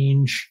need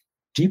change,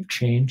 deep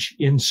change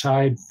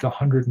inside the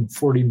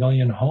 140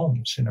 million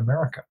homes in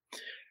America.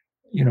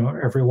 You know,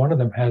 every one of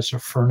them has a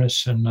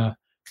furnace and a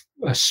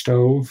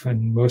stove,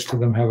 and most of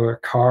them have a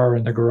car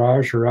in the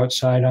garage or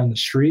outside on the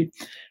street.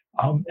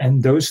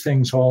 And those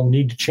things all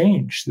need to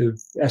change. The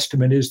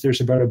estimate is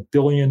there's about 1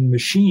 billion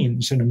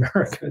machines in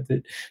America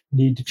that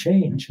need to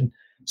change. And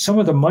some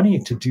of the money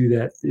to do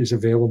that is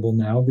available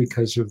now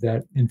because of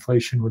that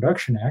Inflation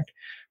Reduction Act.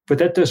 But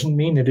that doesn't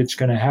mean that it's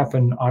going to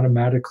happen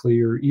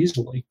automatically or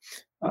easily,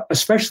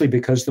 especially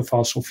because the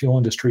fossil fuel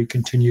industry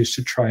continues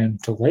to try and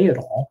delay it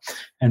all.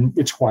 And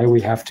it's why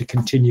we have to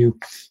continue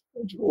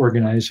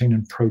organizing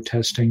and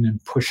protesting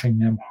and pushing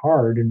them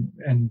hard.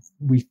 And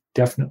we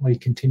definitely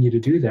continue to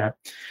do that.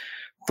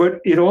 But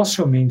it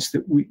also means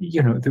that we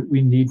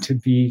need to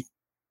be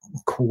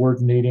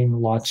coordinating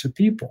lots of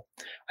people.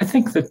 I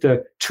think that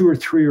the 2 or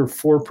 3 or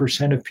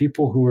 4% of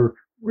people who are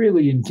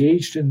really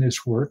engaged in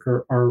this work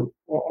are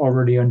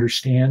already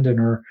understand and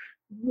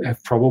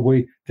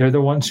they're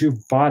the ones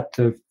who've bought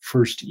the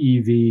first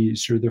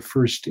EVs or the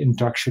first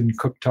induction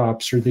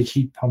cooktops or the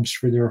heat pumps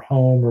for their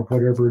home or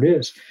whatever it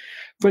is.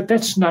 But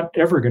that's not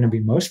ever going to be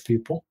most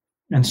people.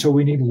 And so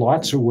we need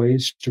lots of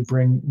ways to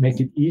make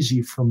it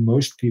easy for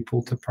most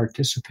people to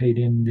participate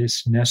in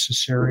this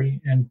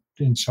necessary and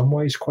in some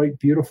ways quite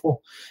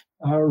beautiful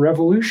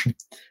revolution.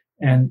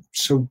 And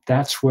so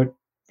that's what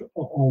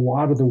a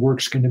lot of the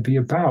work's going to be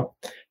about.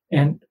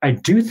 And I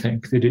do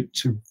think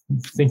that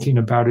thinking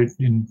about it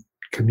in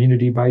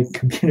community by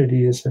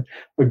community is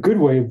a good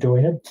way of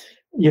doing it.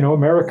 You know,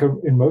 America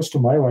in most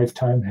of my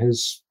lifetime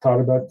has thought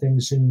about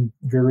things in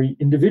very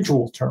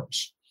individual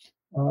terms.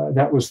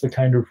 That was the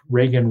kind of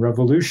Reagan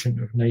revolution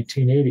of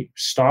 1980.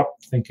 Stop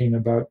thinking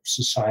about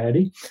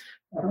society.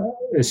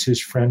 As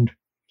his friend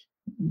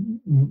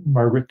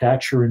Margaret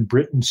Thatcher in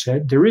Britain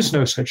said, there is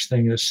no such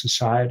thing as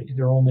society.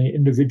 There are only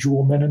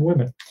individual men and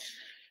women.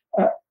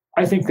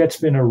 I think that's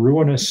been a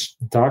ruinous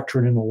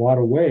doctrine in a lot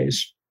of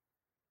ways.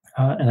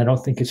 And I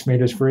don't think it's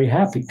made us very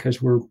happy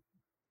because we're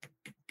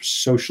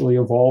socially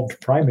evolved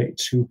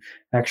primates who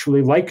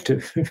actually like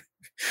to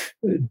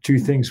do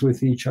things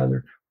with each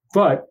other.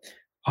 But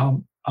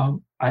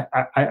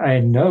I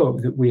know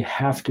that we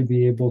have to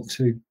be able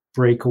to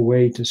break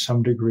away to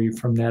some degree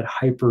from that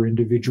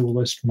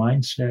hyper-individualist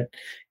mindset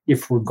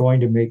if we're going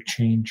to make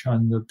change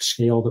on the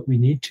scale that we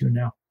need to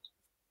now.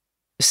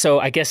 So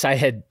I guess I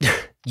had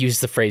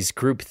used the phrase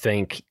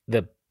groupthink.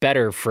 The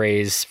better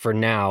phrase for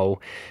now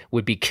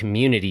would be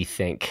community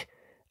think,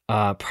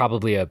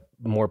 probably a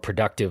more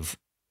productive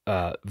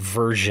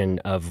version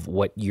of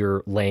what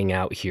you're laying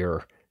out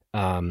here,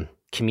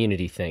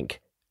 community think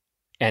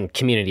and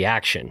community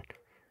action.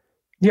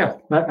 Yeah,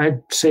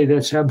 I'd say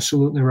that's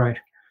absolutely right.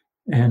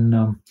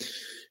 And,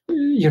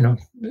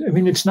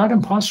 it's not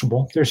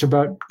impossible. There's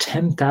about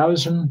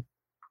 10,000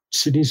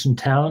 cities and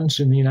towns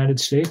in the United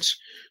States.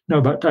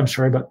 About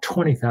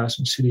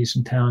 20,000 cities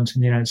and towns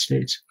in the United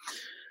States.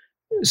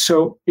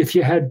 So if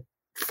you had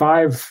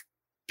 5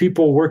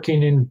 people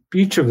working in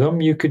each of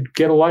them, you could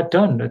get a lot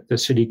done at the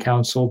city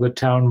council, the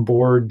town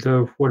board,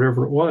 the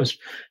whatever it was.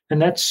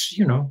 And that's,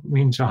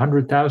 means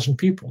 100,000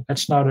 people.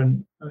 That's not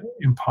an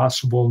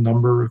impossible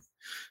number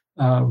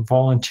of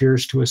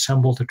volunteers to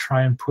assemble to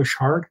try and push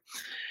hard.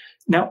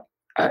 Now,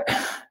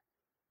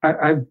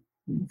 I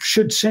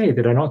should say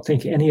that I don't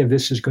think any of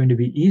this is going to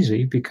be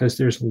easy because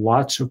there's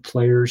lots of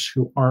players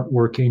who aren't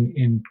working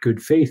in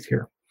good faith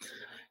here.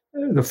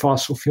 The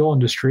fossil fuel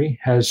industry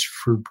has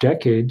for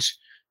decades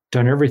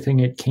done everything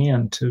it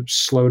can to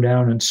slow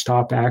down and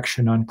stop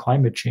action on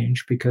climate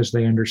change because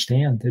they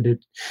understand that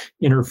it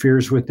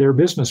interferes with their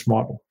business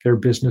model. Their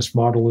business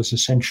model is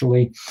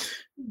essentially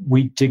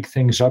we dig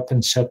things up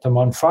and set them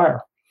on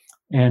fire.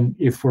 And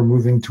if we're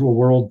moving to a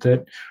world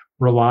that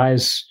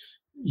relies,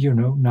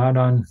 not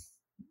on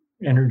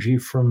energy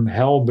from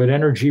hell, but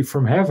energy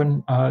from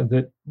heaven,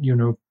 that,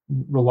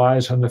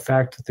 relies on the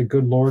fact that the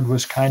good Lord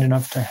was kind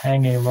enough to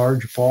hang a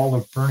large ball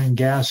of burning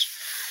gas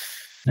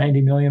 90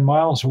 million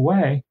miles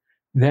away,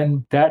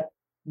 then that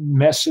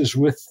messes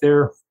with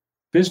their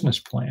business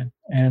plan.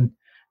 And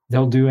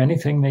they'll do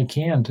anything they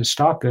can to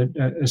stop it,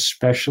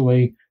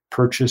 especially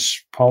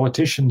purchase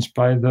politicians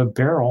by the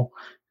barrel.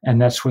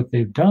 And that's what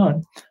they've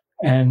done.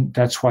 And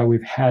that's why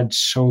we've had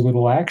so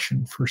little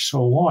action for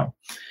so long.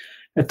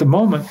 At the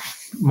moment,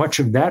 much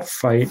of that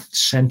fight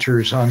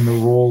centers on the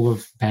role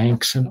of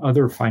banks and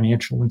other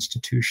financial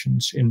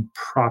institutions in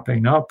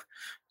propping up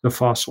the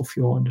fossil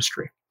fuel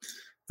industry.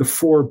 The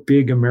four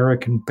big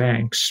American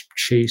banks,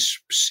 Chase,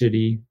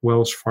 Citi,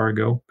 Wells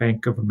Fargo,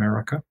 Bank of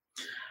America,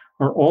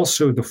 are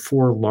also the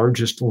four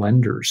largest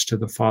lenders to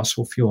the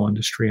fossil fuel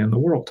industry in the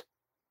world.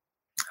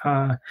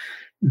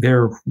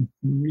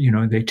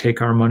 They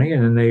take our money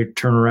and then they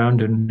turn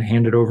around and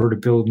hand it over to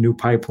build new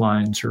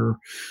pipelines or,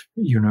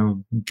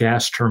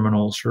 gas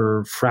terminals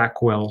or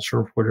frack wells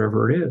or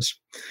whatever it is.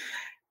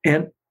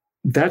 And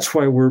that's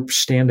why we're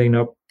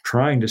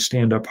trying to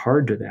stand up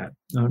hard to that.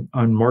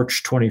 On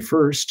March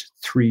 21st,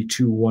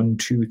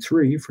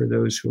 32123, for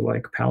those who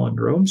like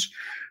palindromes,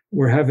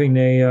 we're having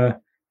a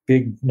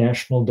big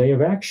national day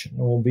of action.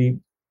 And we'll be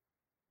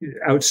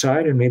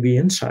outside and maybe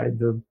inside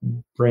the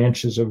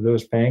branches of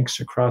those banks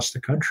across the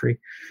country,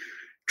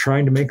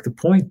 trying to make the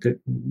point that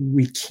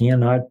we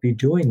cannot be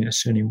doing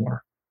this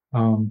anymore.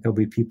 There'll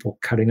be people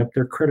cutting up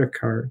their credit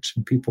cards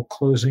and people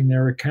closing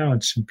their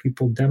accounts and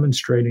people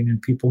demonstrating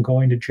and people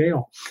going to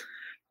jail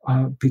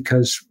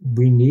because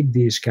we need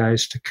these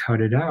guys to cut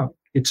it out.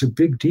 It's a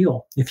big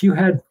deal. If you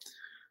had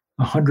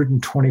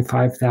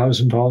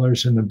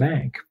 $125,000 in the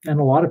bank, and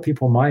a lot of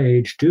people my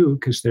age do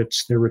because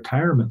that's their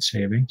retirement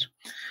savings,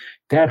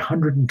 that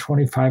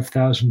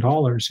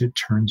 $125,000, it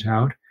turns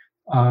out,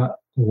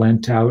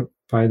 lent out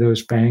by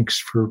those banks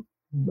for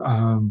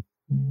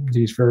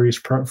these various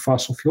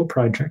fossil fuel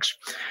projects,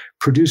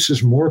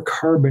 produces more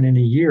carbon in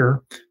a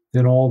year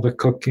than all the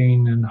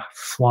cooking and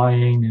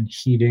flying and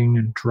heating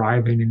and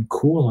driving and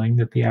cooling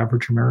that the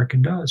average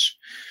American does.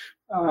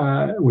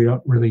 We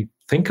don't really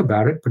think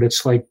about it, but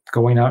it's like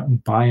going out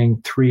and buying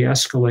 3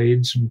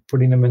 Escalades and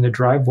putting them in the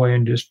driveway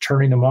and just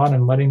turning them on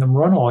and letting them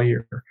run all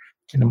year,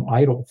 and them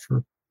idle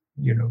for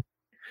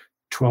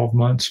 12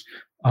 months.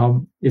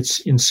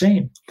 It's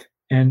insane,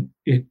 and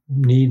it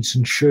needs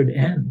and should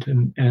end.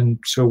 And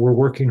so we're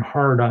working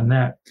hard on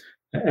that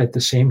at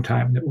the same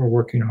time that we're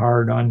working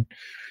hard on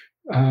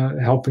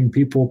helping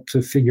people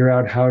to figure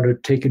out how to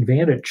take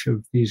advantage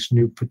of these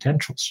new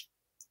potentials.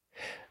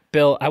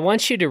 Bill, I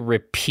want you to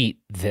repeat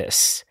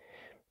this.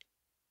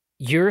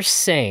 You're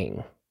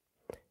saying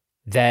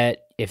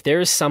that if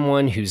there's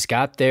someone who's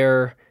got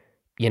their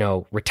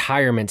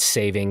retirement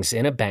savings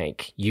in a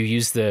bank, you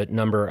use the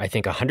number, I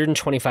think,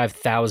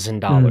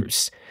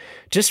 $125,000.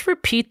 Just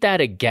repeat that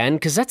again,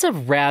 because that's a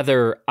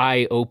rather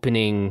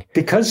eye-opening...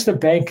 Because the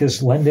bank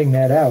is lending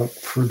that out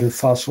for the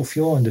fossil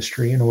fuel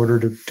industry in order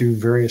to do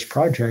various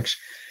projects,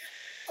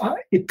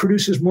 it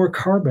produces more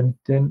carbon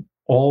than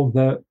all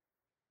the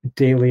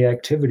daily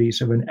activities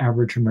of an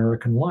average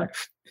American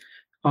life.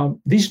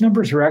 These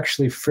numbers are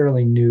actually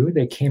fairly new.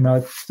 They came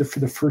out for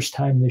the first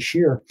time this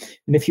year.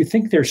 And if you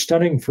think they're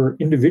stunning for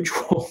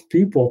individual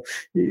people,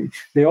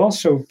 they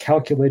also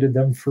calculated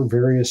them for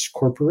various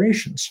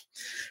corporations,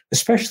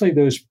 especially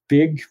those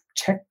big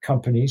tech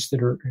companies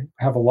that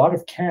have a lot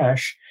of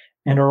cash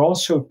and are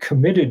also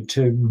committed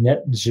to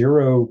net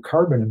zero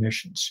carbon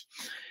emissions.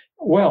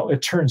 Well,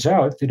 it turns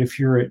out that if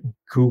you're at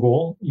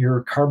Google,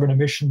 your carbon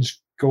emissions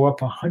go up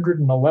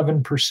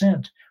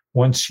 111%.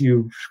 Once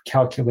you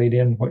calculate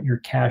in what your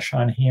cash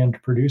on hand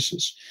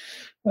produces.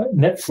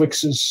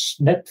 Netflix's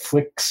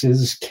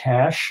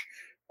cash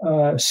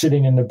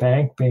sitting in the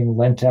bank being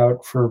lent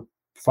out for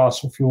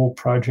fossil fuel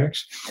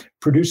projects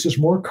produces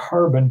more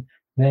carbon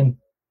than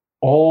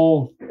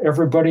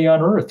everybody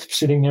on Earth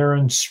sitting there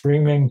and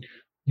streaming,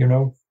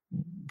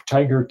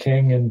 Tiger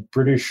King and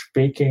British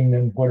baking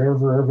and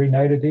whatever every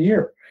night of the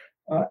year.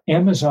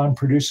 Amazon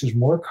produces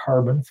more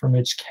carbon from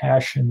its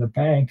cash in the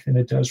bank than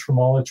it does from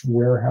all its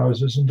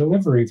warehouses and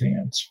delivery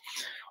vans.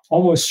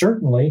 Almost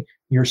certainly,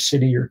 your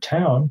city or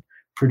town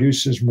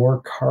produces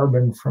more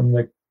carbon from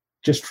the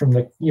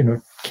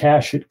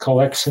cash it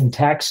collects in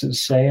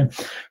taxes, say, and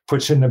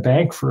puts in the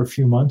bank for a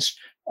few months,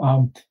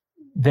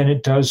 than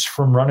it does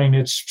from running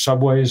its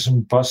subways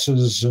and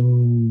buses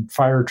and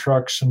fire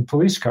trucks and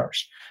police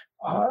cars.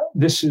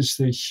 This is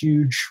the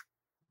huge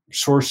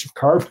source of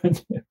carbon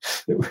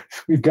that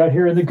we've got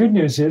here. And the good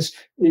news is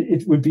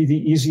it would be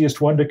the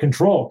easiest one to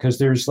control because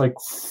there's like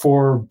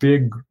 4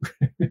 big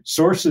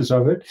sources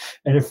of it.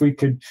 And if we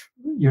could,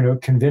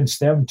 convince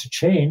them to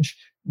change,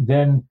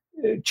 then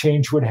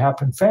change would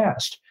happen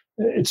fast.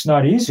 It's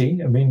not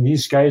easy. I mean,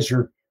 these guys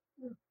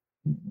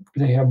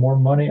they have more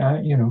money,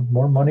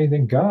 more money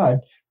than God.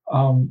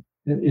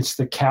 It's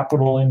the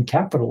capital in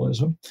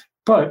capitalism,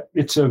 but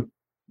it's a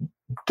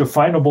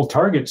definable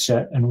target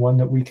set and one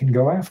that we can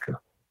go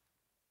after.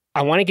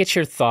 I want to get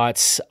your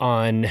thoughts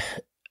on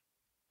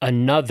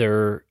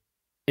another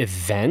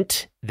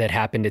event that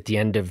happened at the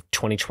end of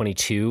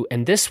 2022,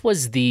 and this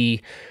was the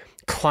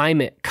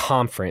climate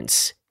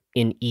conference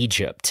in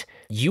Egypt.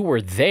 You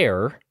were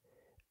there,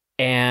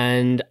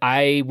 and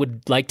I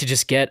would like to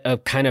just get a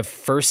kind of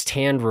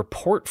firsthand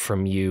report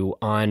from you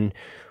on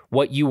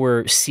what you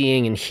were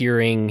seeing and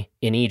hearing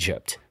in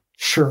Egypt.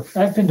 Sure.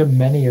 I've been to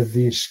many of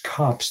these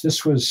COPs.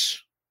 This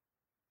was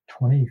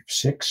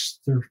 26th,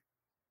 or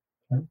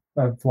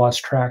I've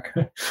lost track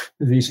of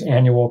these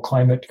annual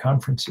climate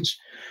conferences.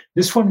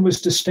 This one was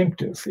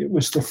distinctive. It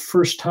was the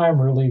first time,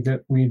 really,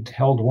 that we'd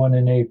held one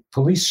in a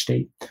police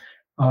state.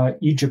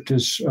 Egypt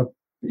is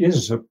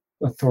a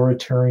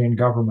authoritarian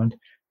government,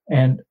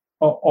 and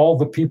all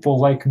the people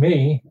like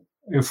me,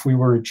 if we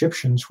were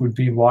Egyptians, would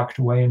be locked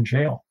away in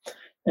jail.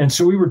 And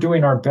so we were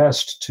doing our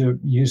best to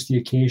use the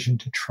occasion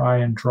to try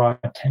and draw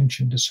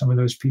attention to some of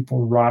those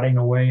people rotting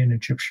away in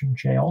Egyptian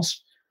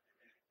jails.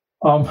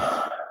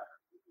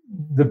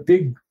 The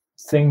big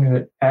thing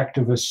that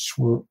activists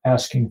were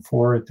asking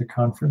for at the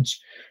conference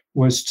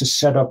was to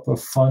set up a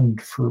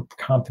fund for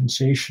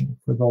compensation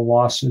for the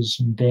losses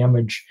and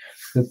damage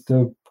that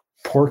the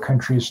poor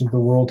countries of the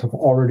world have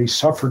already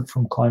suffered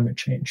from climate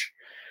change.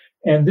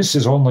 And this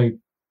is only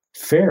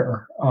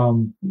fair.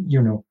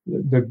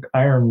 The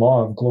iron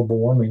law of global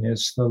warming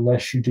is the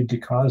less you do to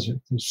cause it,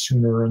 the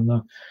sooner and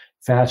the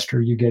faster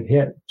you get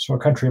hit. So a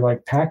country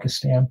like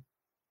Pakistan,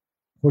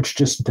 which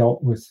just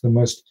dealt with the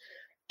most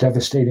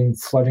devastating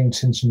flooding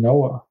since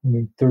Noah,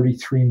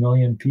 33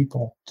 million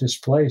people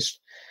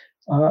displaced.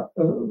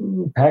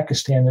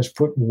 Pakistan has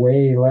put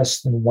way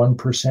less than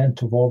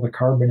 1% of all the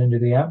carbon into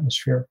the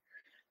atmosphere.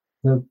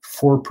 The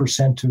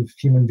 4% of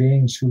human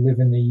beings who live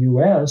in the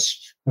US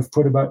have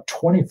put about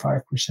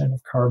 25%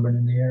 of carbon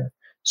in the air.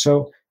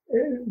 So,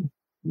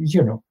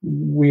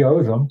 we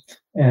owe them.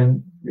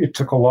 And it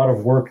took a lot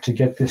of work to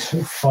get this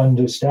fund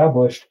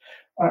established.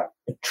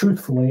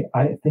 Truthfully,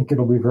 I think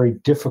it'll be very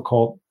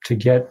difficult to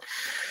get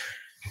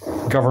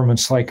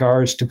governments like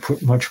ours to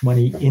put much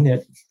money in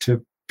it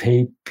to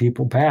pay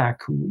people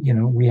back.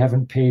 We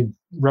haven't paid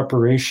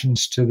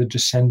reparations to the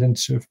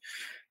descendants of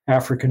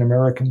African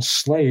American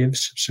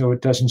slaves, so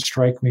it doesn't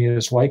strike me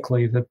as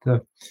likely that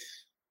the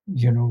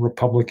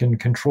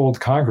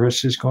Republican-controlled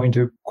Congress is going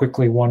to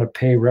quickly want to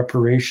pay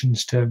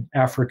reparations to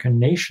African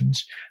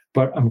nations.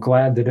 But I'm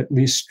glad that at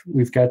least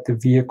we've got the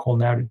vehicle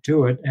now to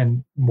do it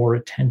and more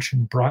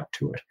attention brought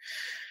to it.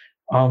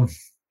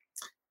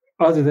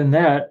 Other than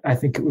that, I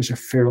think it was a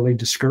fairly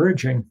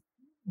discouraging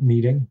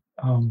meeting.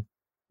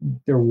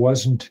 There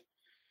wasn't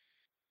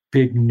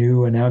big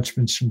new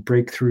announcements and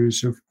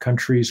breakthroughs of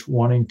countries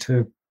wanting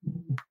to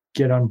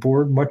get on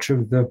board. Much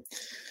of the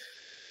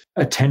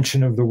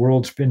attention of the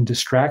world's been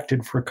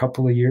distracted for a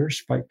couple of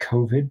years by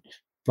COVID,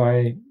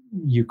 by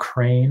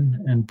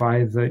Ukraine, and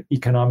by the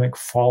economic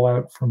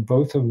fallout from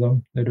both of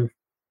them that have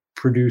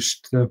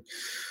produced the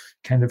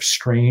kind of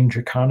strange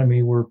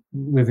economy we're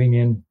living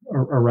in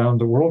around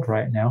the world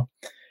right now.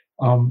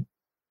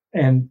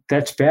 And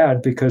that's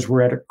bad because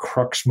we're at a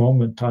crux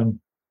moment on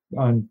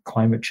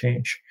climate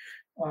change.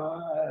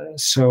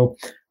 So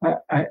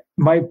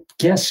my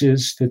guess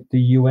is that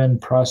the UN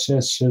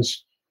process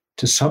has,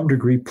 to some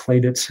degree,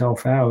 played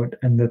itself out,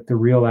 and that the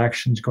real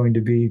action is going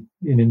to be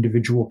in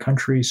individual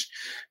countries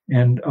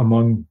and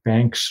among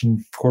banks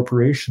and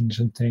corporations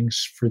and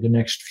things for the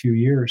next few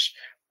years.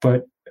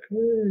 But,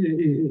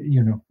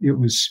 it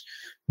was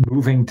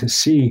moving to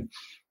see.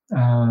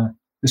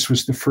 This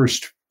was the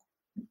first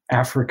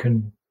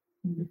African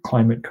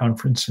climate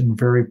conference, and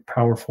very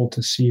powerful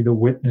to see the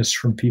witness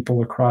from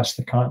people across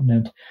the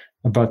continent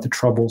about the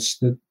troubles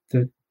that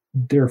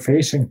they're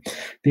facing.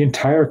 The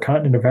entire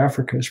continent of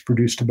Africa has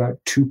produced about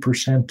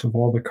 2% of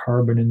all the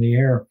carbon in the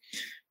air,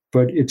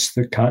 but it's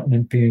the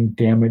continent being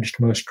damaged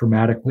most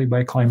dramatically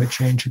by climate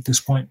change at this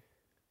point.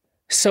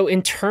 So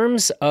in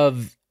terms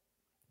of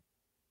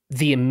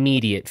the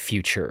immediate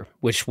future,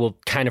 which we'll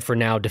kind of for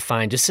now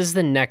define just as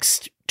the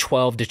next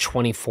 12 to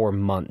 24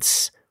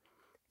 months,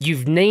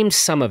 you've named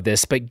some of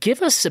this, but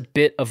give us a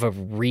bit of a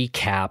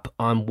recap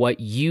on what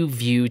you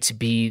view to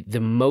be the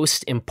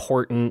most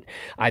important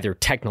either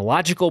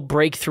technological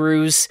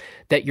breakthroughs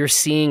that you're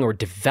seeing or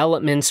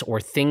developments or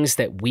things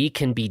that we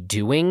can be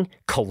doing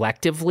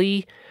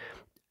collectively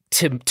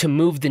to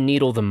move the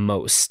needle the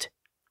most.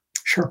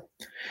 Sure.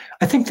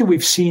 I think that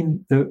we've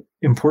seen the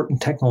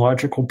important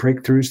technological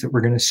breakthroughs that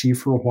we're going to see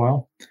for a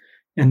while.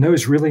 And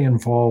those really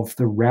involve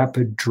the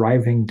rapid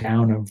driving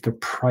down of the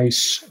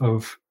price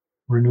of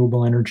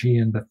renewable energy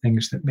and the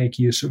things that make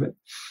use of it.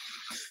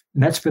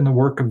 And that's been the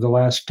work of the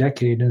last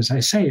decade. And as I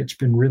say, it's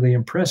been really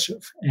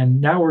impressive. And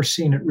now we're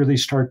seeing it really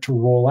start to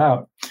roll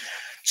out.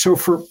 So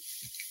for,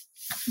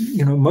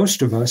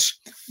 most of us,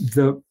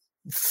 the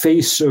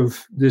face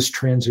of this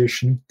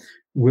transition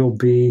will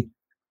be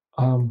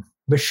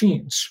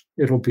machines.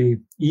 It'll be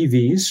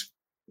EVs,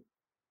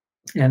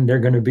 and there are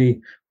going to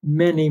be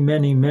many,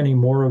 many, many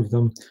more of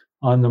them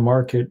on the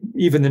market,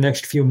 even the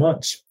next few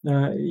months.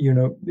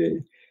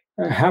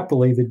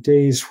 Happily, the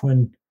days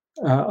when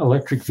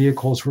electric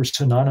vehicles were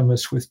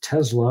synonymous with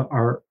Tesla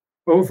are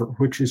over,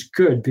 which is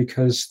good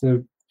because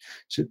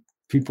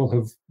people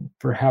have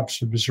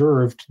perhaps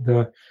observed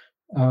the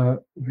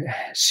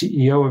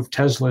CEO of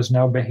Tesla is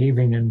now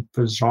behaving in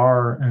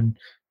bizarre and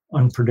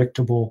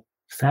unpredictable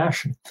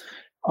fashion.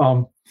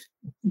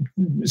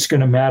 it's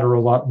going to matter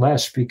a lot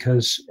less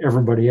because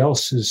everybody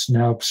else is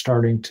now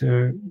starting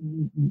to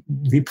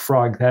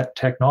leapfrog that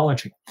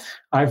technology.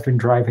 I've been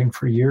driving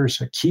for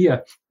years a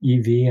Kia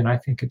EV, and I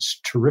think it's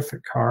a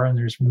terrific car, and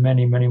there's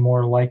many, many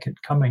more like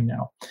it coming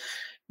now.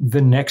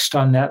 The next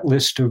on that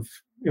list of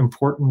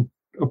important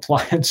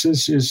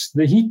appliances is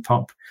the heat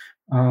pump,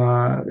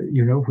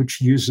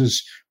 which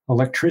uses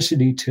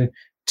electricity to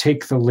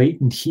take the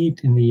latent heat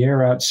in the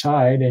air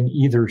outside and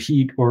either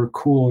heat or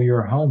cool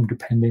your home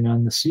depending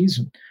on the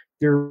season.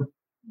 They're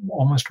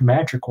almost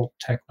magical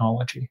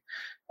technology.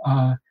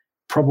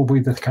 Probably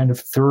the kind of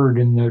third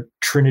in the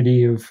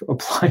trinity of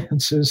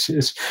appliances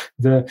is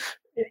the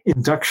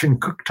induction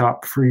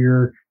cooktop for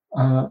your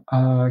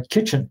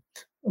kitchen.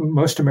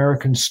 Most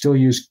Americans still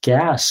use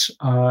gas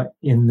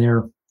in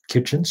their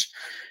kitchens.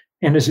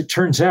 And as it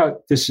turns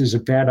out, this is a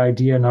bad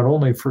idea, not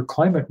only for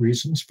climate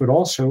reasons, but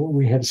also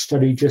we had a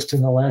study just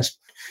in the last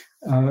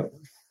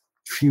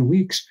few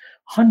weeks,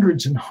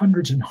 hundreds and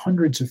hundreds and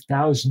hundreds of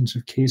thousands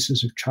of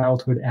cases of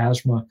childhood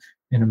asthma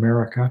in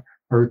America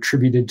are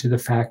attributed to the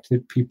fact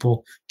that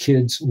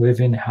kids live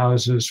in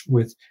houses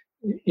with,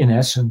 in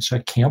essence,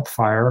 a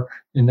campfire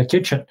in the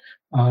kitchen.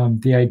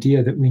 The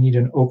idea that we need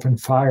an open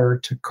fire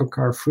to cook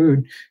our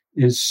food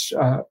is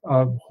a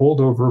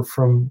holdover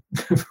from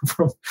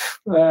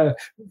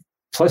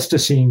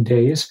Pleistocene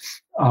days,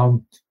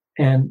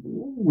 and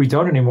we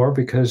don't anymore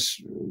because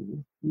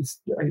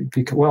I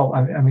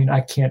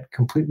can't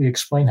completely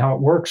explain how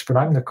it works, but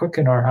I'm the cook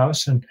in our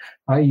house, and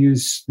I've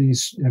used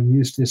this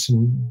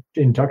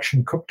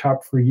induction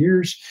cooktop for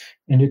years,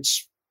 and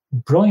it's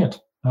brilliant.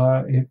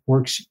 It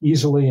works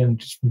easily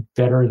and it's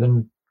better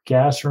than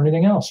gas or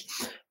anything else.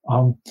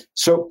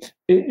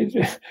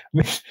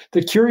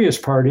 The curious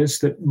part is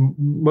that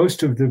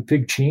most of the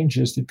big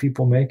changes that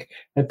people make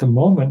at the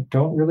moment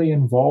don't really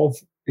involve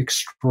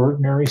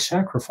extraordinary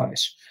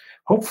sacrifice.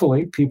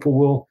 Hopefully, people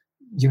will,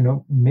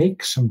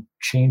 make some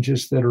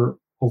changes that are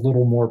a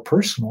little more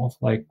personal,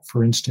 like,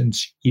 for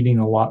instance, eating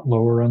a lot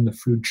lower on the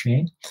food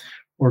chain,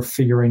 or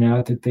figuring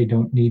out that they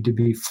don't need to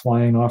be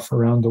flying off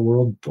around the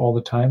world all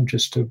the time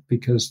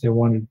because they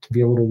want it to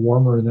be a little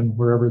warmer than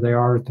wherever they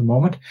are at the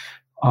moment.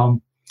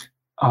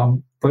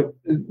 But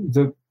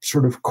the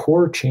sort of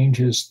core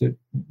changes that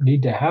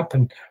need to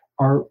happen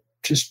are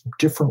just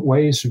different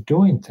ways of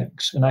doing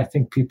things. And I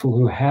think people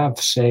who have,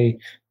 say,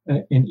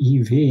 an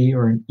EV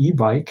or an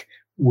e-bike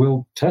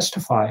will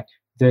testify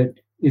that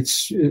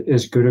it's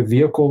as good a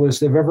vehicle as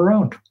they've ever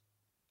owned.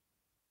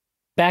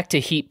 Back to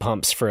heat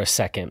pumps for a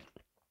second.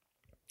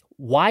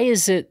 Why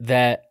is it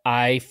that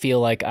I feel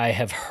like I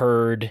have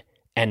heard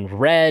and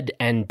read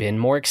and been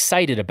more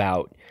excited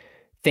about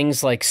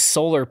things like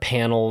solar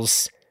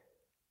panels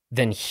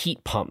than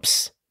heat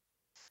pumps?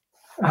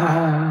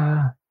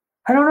 I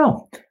don't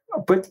know,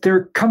 but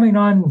they're coming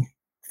on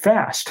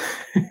fast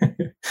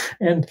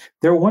and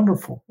they're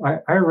wonderful.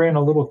 I ran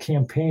a little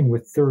campaign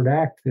with Third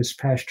Act this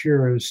past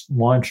year. It was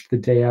launched the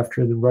day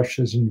after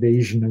Russia's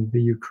invasion of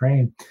the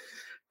Ukraine,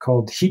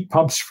 called Heat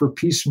Pumps for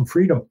Peace and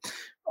Freedom,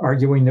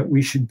 arguing that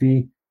we should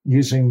be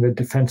using the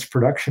Defense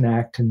Production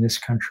Act in this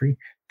country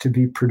to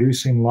be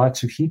producing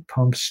lots of heat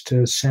pumps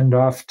to send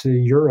off to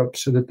Europe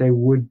so that they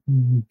would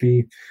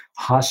be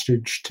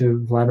hostage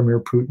to Vladimir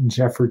Putin's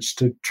efforts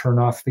to turn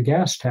off the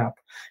gas tap.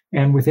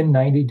 And within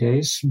 90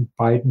 days,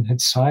 Biden had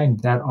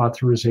signed that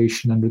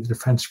authorization under the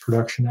Defense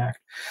Production Act.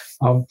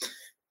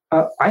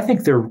 I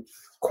think they're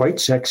quite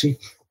sexy.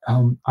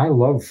 I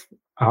love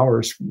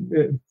ours.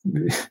 It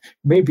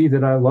may be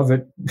that I love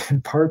it in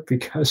part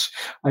because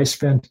I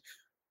spent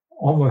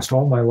almost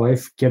all my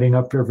life getting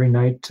up every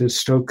night to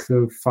stoke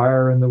the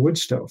fire in the wood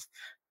stove.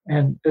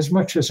 And as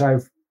much as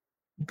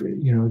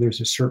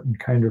there's a certain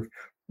kind of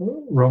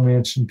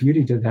romance and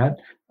beauty to that,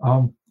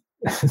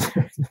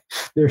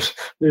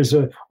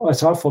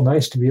 it's awful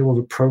nice to be able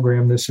to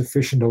program this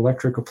efficient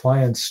electric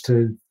appliance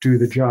to do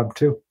the job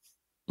too.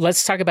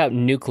 Let's talk about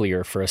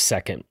nuclear for a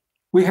second.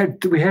 We had,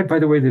 by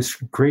the way, this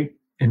great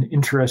and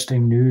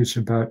interesting news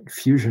about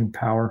fusion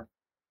power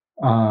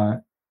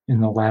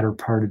in the latter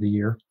part of the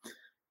year.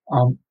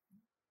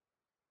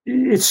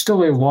 It's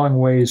still a long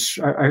ways.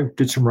 I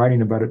did some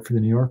writing about it for the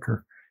New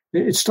Yorker.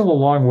 It's still a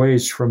long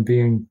ways from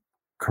being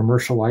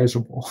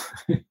commercializable,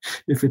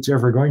 if it's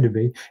ever going to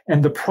be.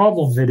 And the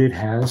problem that it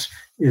has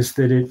is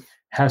that it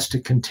has to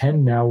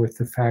contend now with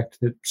the fact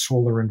that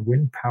solar and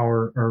wind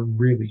power are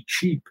really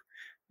cheap.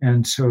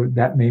 And so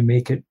that may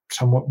make it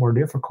somewhat more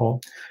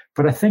difficult.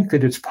 But I think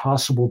that it's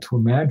possible to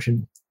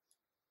imagine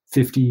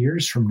 50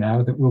 years from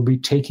now that we'll be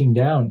taking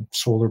down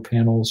solar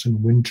panels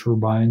and wind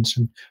turbines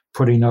and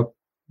putting up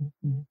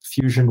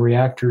fusion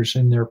reactors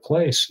in their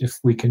place if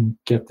we can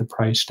get the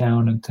price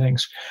down and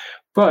things.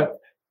 But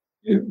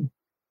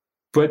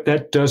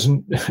that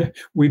doesn't,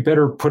 we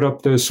better put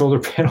up those solar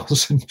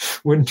panels and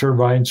wind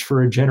turbines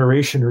for a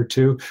generation or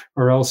two,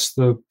 or else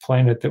the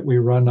planet that we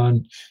run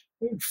on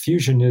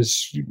fusion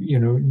is,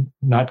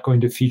 not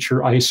going to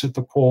feature ice at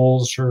the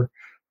poles or,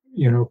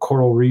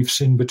 coral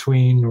reefs in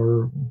between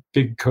or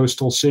big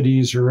coastal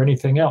cities or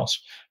anything else.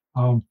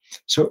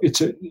 So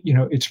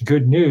it's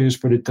good news,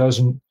 but it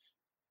doesn't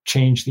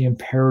change the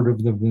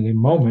imperative of the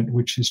moment,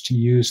 which is to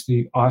use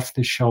the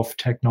off-the-shelf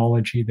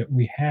technology that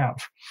we have.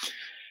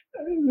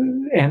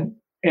 And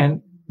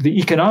the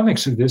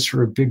economics of this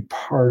are a big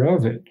part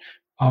of it.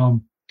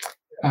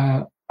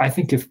 I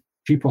think if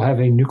people have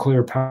a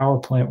nuclear power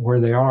plant where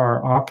they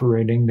are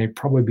operating, they'd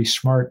probably be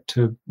smart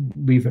to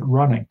leave it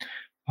running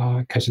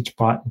because it's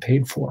bought and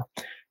paid for.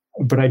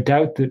 But I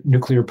doubt that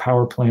nuclear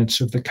power plants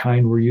of the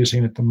kind we're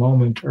using at the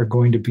moment are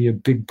going to be a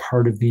big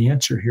part of the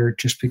answer here,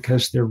 just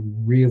because they're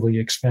really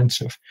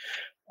expensive.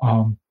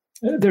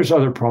 There's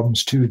other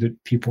problems too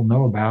that people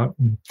know about,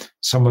 and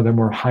some of them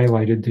were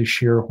highlighted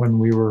this year when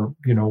we were,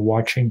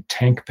 watching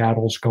tank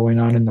battles going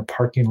on in the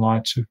parking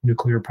lots of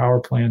nuclear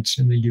power plants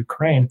in the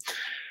Ukraine.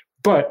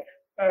 But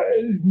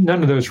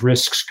none of those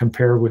risks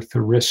compare with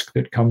the risk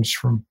that comes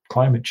from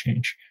climate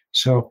change.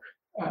 So,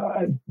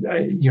 I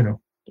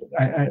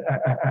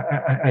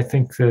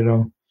think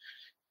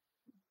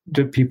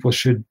that people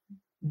should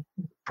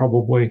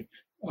probably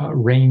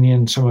rein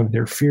in some of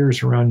their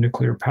fears around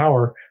nuclear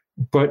power,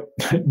 but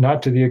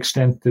not to the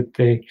extent that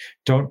they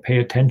don't pay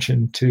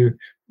attention to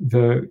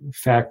the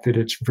fact that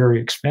it's very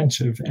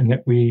expensive, and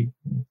that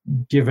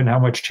given how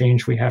much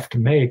change we have to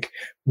make,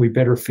 we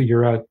better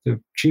figure out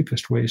the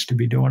cheapest ways to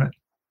be doing it.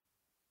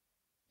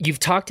 You've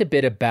talked a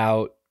bit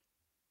about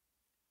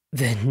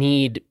the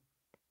need,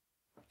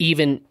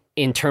 even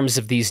in terms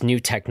of these new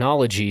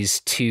technologies,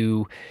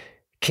 to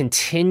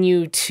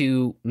continue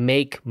to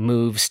make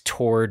moves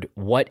toward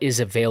what is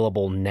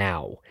available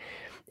now.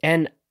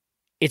 And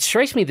it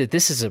strikes me that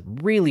this is a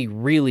really,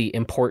 really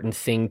important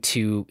thing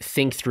to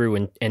think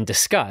through and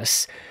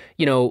discuss.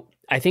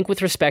 I think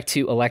with respect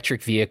to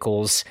electric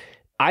vehicles,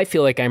 I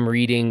feel like I'm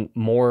reading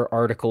more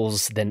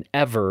articles than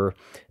ever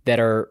that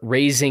are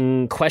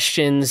raising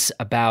questions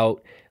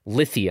about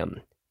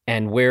lithium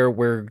and where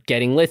we're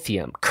getting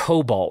lithium,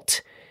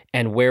 cobalt,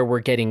 and where we're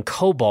getting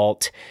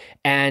cobalt.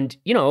 And,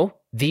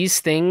 these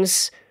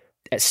things,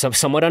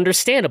 somewhat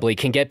understandably,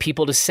 can get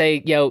people to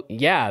say,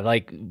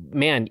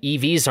 man,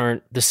 EVs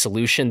aren't the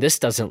solution. This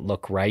doesn't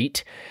look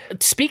right.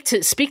 Speak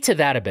to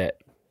that a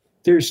bit.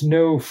 There's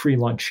no free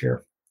lunch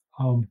here.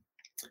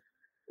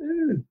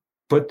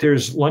 But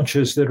there's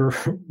lunches that are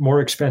more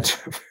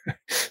expensive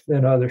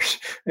than others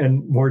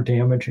and more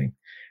damaging.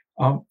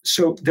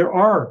 So there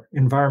are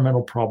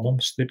environmental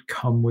problems that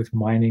come with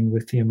mining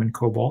lithium and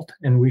cobalt,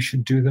 and we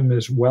should do them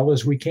as well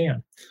as we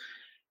can.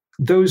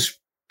 Those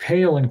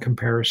pale in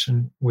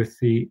comparison with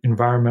the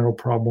environmental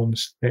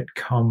problems that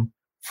come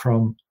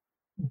from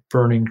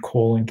burning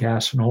coal and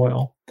gas and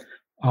oil.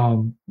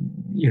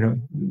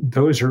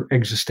 Those are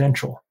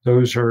existential.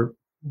 Those are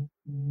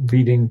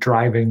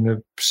driving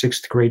the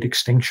sixth great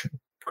extinction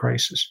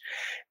crisis.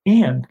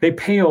 And they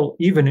pale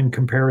even in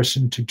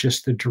comparison to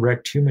just the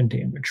direct human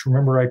damage.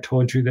 Remember, I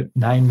told you that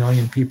 9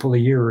 million people a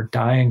year are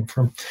dying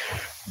from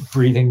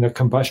breathing the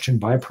combustion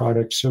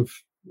byproducts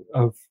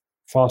of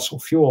fossil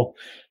fuel.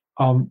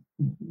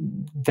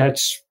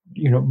 That's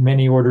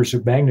many orders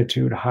of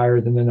magnitude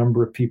higher than the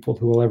number of people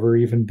who will ever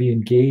even be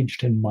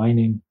engaged in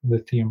mining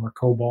lithium or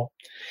cobalt.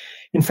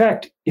 In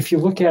fact, if you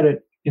look at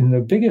it in the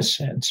biggest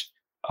sense,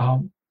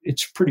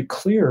 it's pretty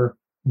clear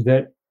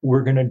that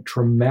we're going to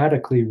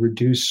dramatically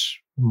reduce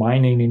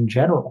mining in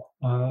general.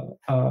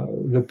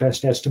 The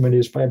best estimate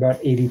is by about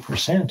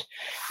 80%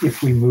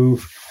 if we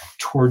move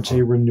towards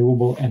a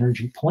renewable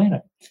energy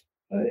planet.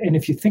 And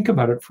if you think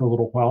about it for a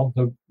little while,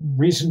 the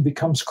reason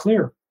becomes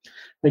clear.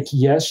 Like,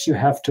 yes, you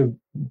have to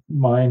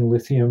mine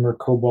lithium or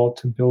cobalt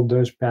to build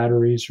those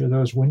batteries or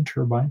those wind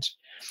turbines,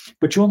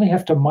 but you only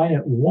have to mine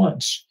it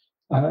once,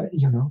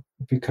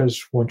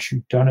 because once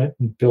you've done it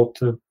and built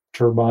the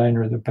turbine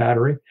or the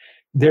battery,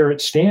 there it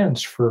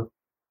stands for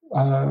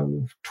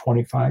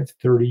 25,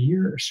 30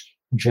 years,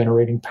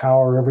 generating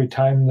power every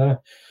time the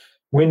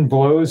wind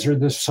blows or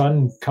the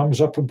sun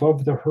comes up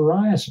above the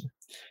horizon.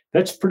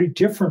 That's pretty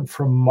different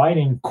from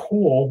mining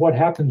coal. What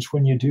happens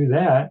when you do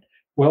that?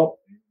 Well,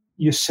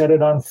 you set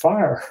it on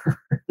fire.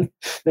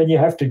 Then you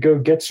have to go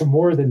get some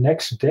more the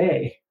next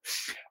day.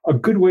 A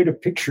good way to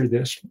picture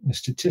this, a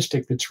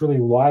statistic that's really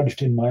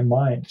lodged in my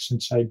mind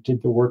since I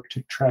did the work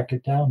to track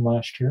it down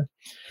last year,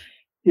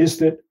 is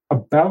that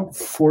about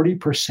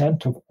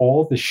 40% of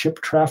all the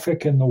ship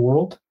traffic in the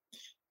world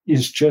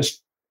is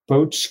just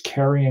boats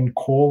carrying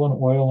coal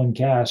and oil and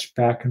gas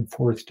back and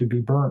forth to be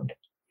burned.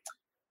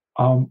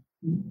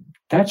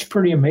 That's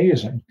pretty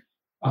amazing.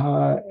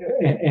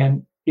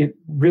 And it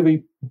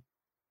really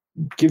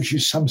gives you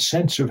some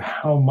sense of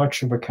how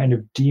much of a kind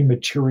of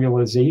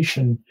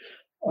dematerialization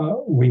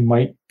we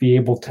might be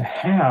able to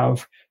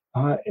have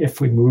if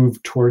we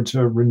move towards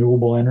a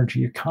renewable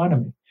energy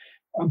economy.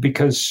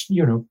 Because,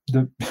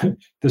 the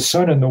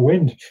sun and the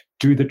wind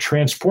do the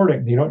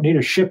transporting. You don't need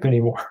a ship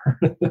anymore.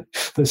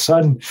 The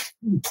sun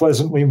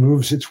pleasantly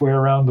moves its way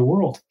around the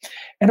world.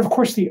 And of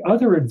course, the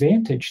other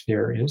advantage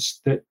there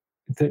is that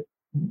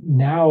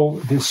now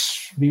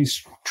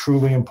these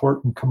truly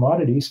important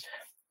commodities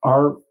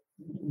are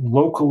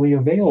locally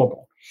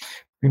available.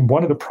 I mean,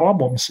 one of the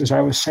problems, as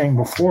I was saying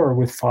before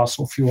with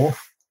fossil fuel,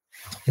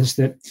 is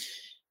that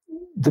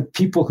the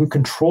people who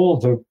control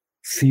the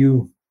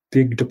few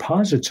big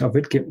deposits of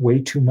it get way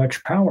too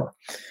much power.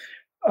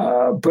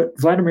 But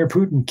Vladimir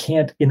Putin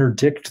can't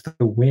interdict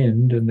the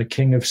wind, and the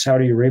king of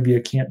Saudi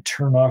Arabia can't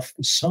turn off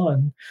the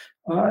sun.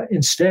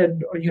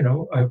 Instead,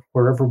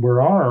 wherever we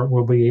are,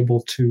 we'll be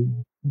able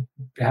to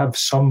have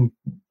some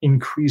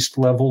increased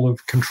level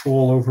of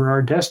control over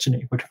our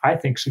destiny, which I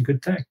think is a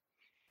good thing.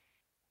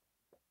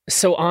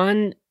 So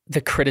on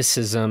the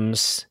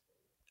criticisms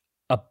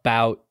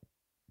about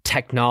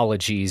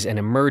technologies and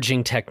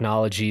emerging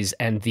technologies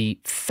and the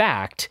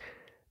fact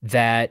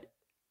that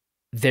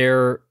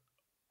there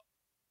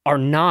are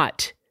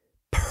not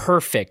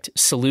perfect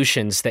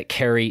solutions that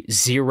carry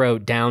zero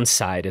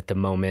downside at the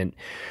moment,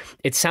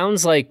 it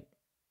sounds like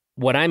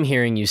what I'm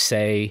hearing you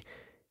say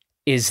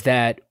is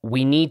that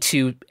we need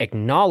to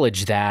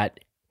acknowledge that.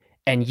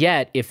 And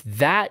yet, if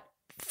that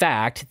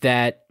fact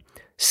that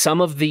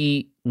some of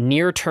the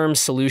near-term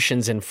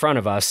solutions in front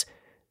of us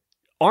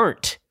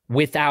aren't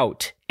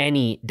without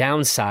any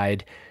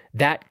downside,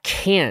 that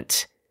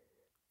can't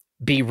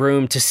be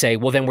room to say,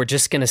 well, then we're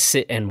just going to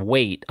sit and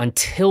wait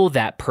until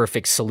that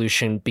perfect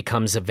solution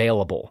becomes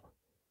available.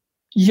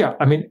 Yeah,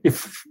 I mean,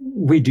 if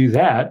we do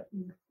that,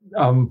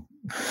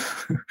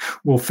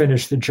 we'll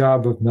finish the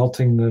job of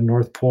melting the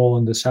North Pole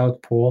and the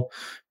South Pole.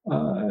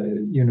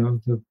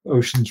 The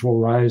oceans will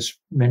rise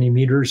many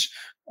meters,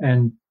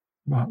 and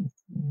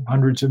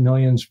hundreds of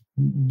millions,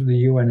 the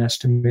UN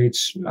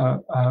estimates,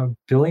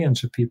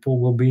 billions of people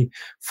will be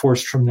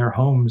forced from their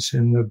homes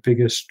in the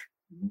biggest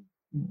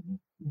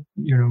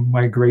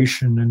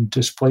migration and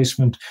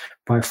displacement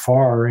by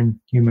far in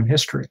human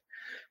history.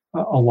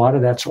 A lot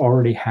of that's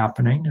already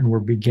happening, and we're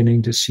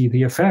beginning to see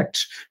the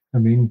effects. I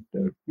mean,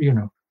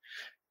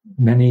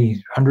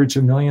 many hundreds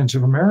of millions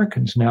of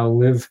Americans now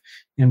live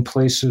in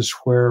places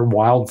where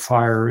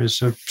wildfire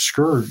is a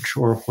scourge,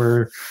 or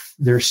where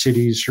their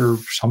cities are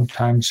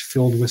sometimes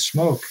filled with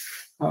smoke,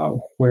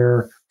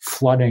 where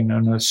flooding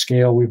on a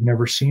scale we've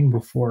never seen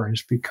before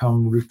has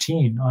become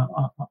routine,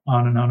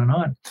 on and on and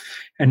on.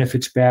 And if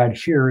it's bad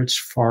here, it's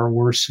far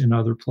worse in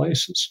other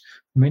places.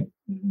 I mean,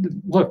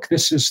 look,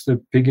 this is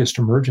the biggest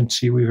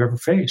emergency we've ever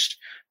faced.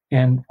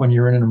 And when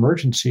you're in an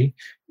emergency,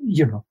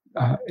 you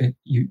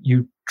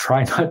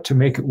try not to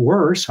make it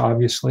worse,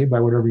 obviously, by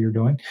whatever you're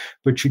doing,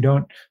 but you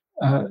don't,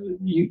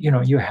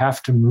 you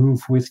have to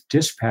move with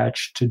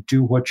dispatch to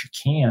do what you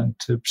can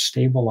to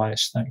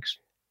stabilize things.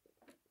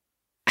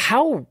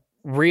 How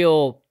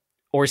real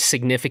or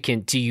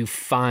significant do you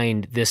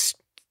find this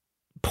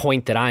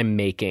point that I'm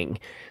making,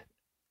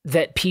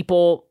 that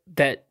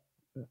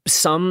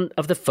some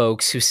of the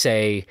folks who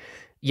say,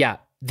 yeah,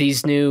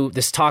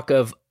 this talk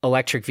of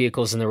electric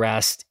vehicles and the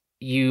rest,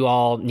 you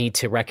all need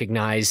to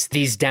recognize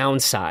these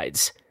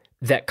downsides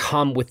that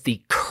come with the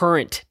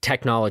current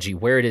technology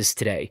where it is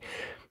today.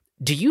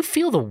 Do you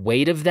feel the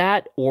weight of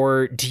that,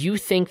 or do you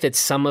think that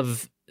some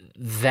of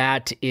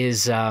that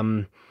is,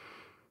 I'm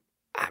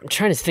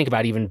trying to think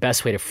about even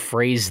best way to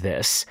phrase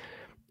this.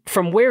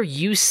 From where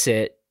you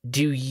sit,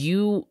 do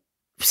you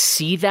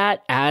see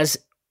that as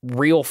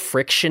real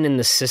friction in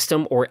the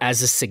system or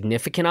as a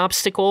significant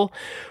obstacle?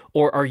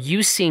 Or are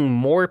you seeing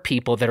more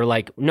people that are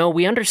like, no,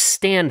 we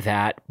understand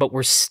that, but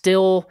we're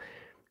still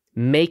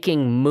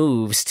making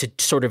moves to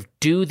sort of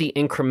do the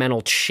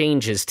incremental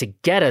changes to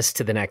get us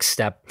to the next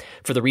step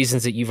for the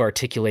reasons that you've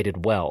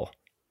articulated well?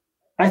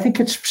 I think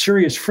it's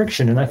serious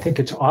friction, and I think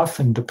it's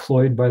often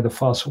deployed by the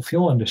fossil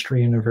fuel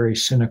industry in a very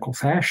cynical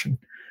fashion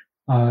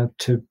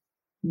to,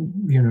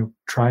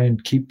 try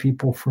and keep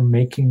people from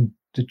making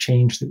the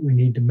change that we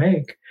need to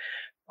make.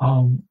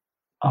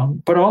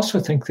 But I also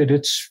think that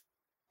it's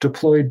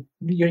deployed,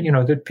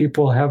 that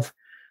people have,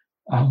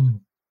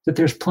 that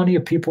there's plenty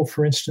of people,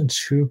 for instance,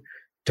 who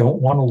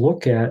don't want to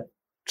look at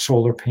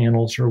solar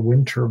panels or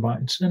wind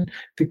turbines, and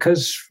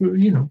because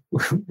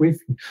we've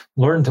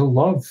learned to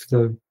love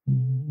the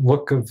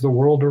look of the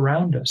world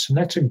around us, and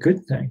that's a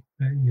good thing.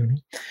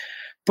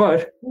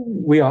 But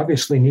we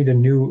obviously need a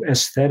new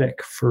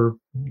aesthetic for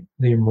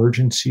the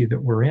emergency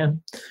that we're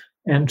in,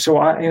 and so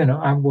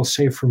I will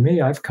say, for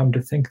me, I've come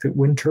to think that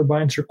wind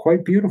turbines are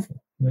quite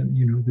beautiful.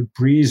 The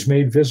breeze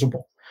made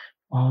visible,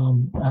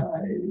 and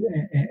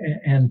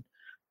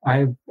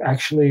I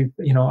actually,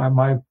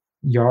 my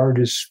yard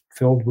is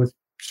filled with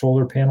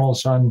solar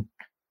panels on,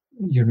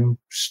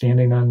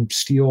 standing on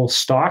steel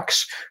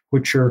stocks,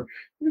 which are,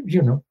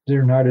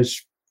 they're not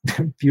as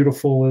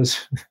beautiful as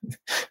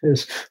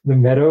the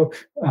meadow.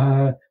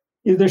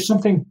 There's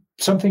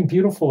something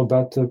beautiful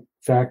about the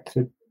fact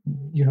that,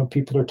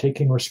 people are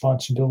taking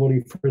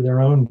responsibility for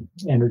their own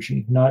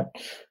energy, not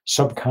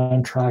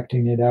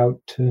subcontracting it out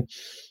to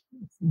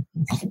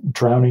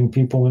drowning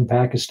people in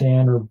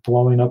Pakistan or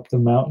blowing up the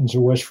mountains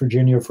of West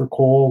Virginia for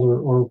coal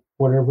or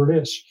whatever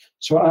it is.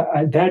 So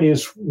that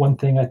is one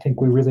thing I think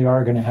we really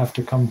are going to have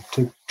to come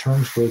to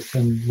terms with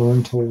and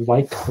learn to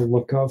like the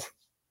look of.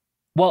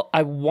 Well,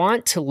 I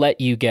want to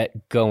let you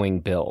get going,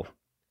 Bill.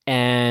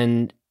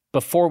 And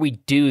before we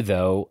do,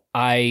 though,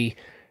 I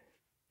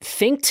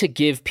think to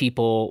give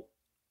people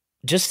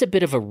just a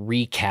bit of a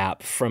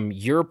recap from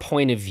your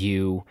point of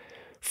view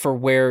for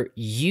where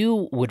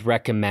you would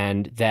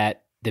recommend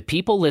that the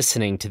people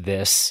listening to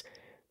this,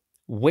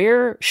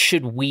 where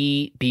should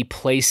we be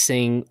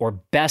placing or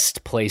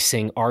best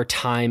placing our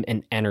time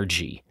and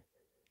energy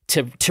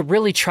to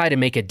really try to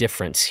make a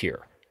difference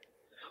here?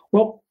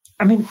 Well,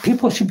 I mean,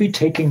 people should be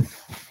taking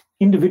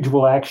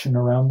individual action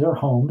around their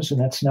homes,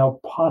 and that's now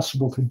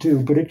possible to do,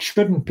 but it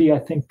shouldn't be, I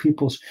think,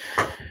 people's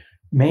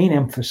main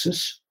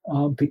emphasis,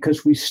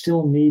 because we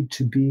still need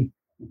to be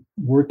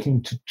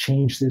working to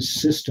change this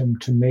system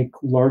to make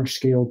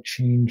large-scale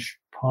change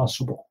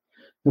possible.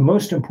 The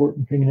most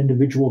important thing an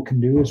individual can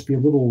do is be a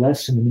little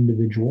less of an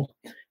individual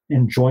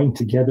and join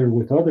together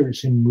with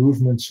others in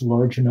movements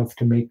large enough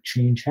to make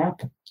change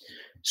happen.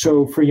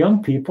 So for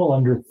young people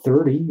under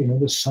 30,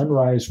 the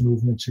Sunrise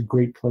Movement's a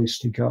great place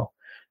to go.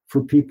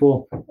 For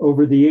people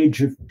over the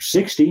age of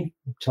 60,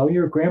 tell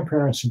your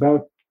grandparents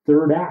about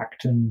Third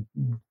Act, and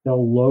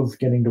they'll love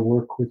getting to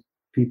work with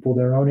people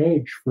their own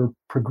age for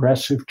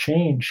progressive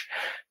change.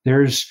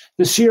 There's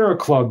the Sierra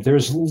Club.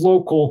 There's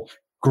local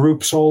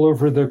groups all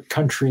over the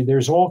country.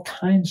 There's all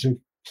kinds of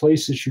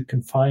places you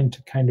can find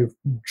to kind of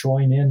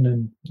join in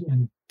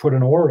and put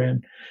an oar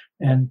in.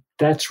 And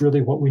that's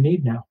really what we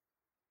need now.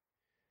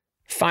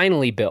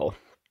 Finally, Bill,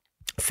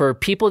 for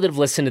people that have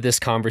listened to this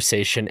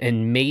conversation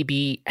and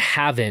maybe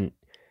haven't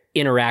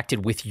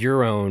interacted with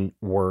your own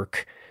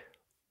work,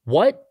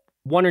 what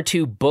one or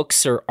two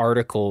books or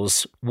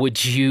articles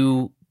would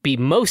you be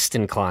most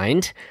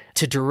inclined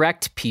to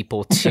direct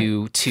people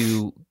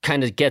to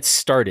kind of get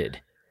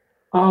started?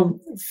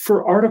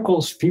 For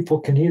articles, people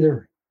can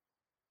either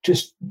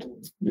just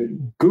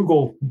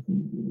Google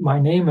my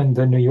name and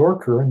the New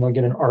Yorker, and they'll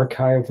get an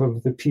archive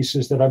of the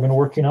pieces that I've been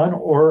working on,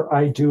 or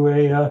I do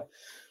a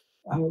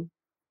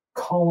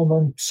column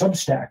on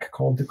Substack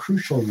called The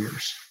Crucial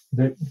Years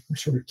that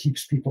sort of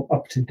keeps people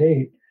up to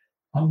date.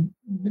 I've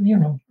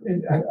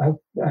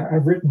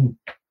written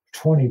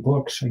 20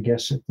 books, I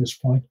guess, at this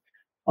point.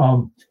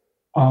 The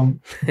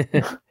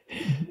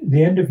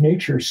End of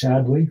Nature,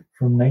 sadly,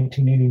 from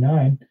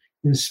 1989,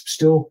 is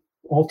still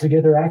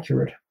altogether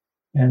accurate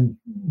and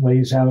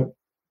lays out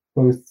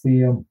both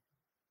the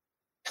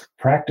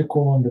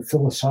practical and the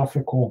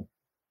philosophical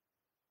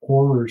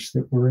horrors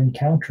that we're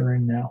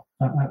encountering now.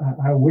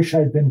 I wish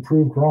I'd been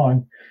proved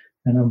wrong,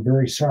 and I'm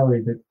very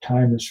sorry that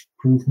time has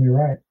proved me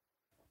right.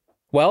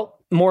 Well,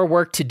 more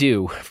work to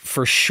do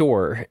for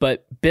sure.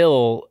 But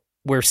Bill,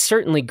 we're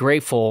certainly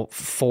grateful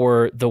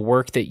for the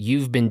work that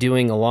you've been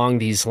doing along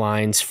these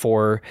lines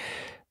for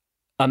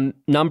a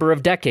number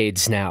of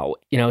decades now.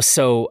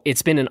 So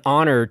it's been an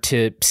honor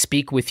to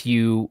speak with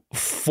you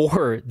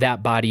for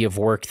that body of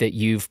work that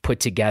you've put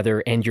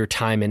together and your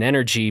time and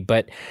energy.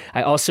 But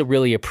I also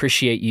really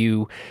appreciate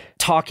you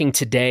talking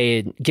today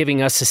and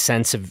giving us a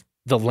sense of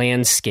the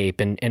landscape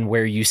and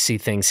where you see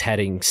things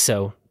heading.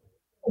 So,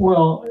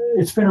 well,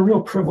 it's been a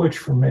real privilege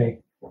for me.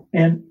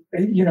 And,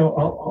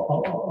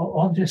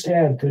 I'll just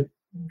add that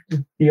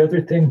the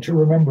other thing to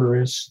remember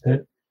is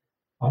that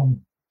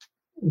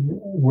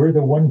we're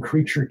the one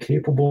creature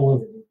capable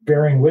of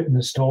bearing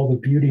witness to all the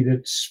beauty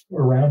that's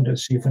around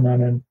us, even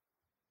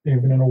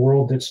in a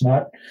world that's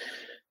not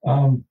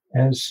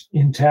as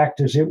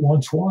intact as it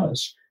once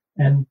was.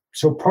 And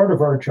so part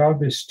of our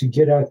job is to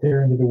get out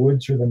there into the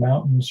woods or the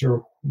mountains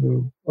or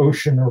the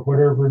ocean or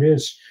whatever it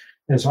is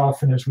as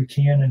often as we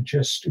can and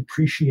just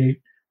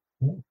appreciate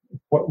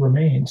what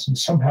remains. And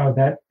somehow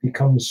that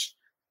becomes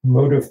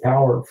motive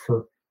power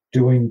for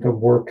doing the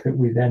work that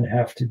we then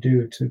have to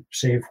do to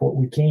save what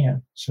we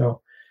can.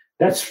 So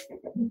that's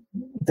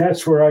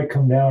where I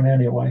come down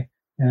anyway.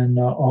 And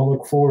I'll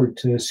look forward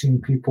to seeing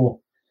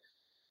people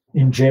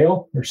in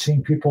jail or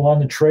seeing people on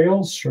the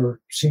trails or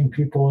seeing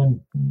people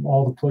in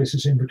all the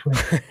places in between.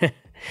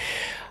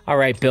 All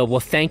right, Bill. Well,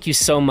 thank you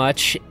so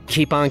much.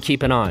 Keep on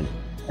keeping on.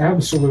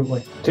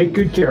 Absolutely. Take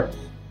good care.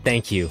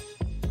 Thank you.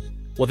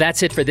 Well,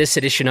 that's it for this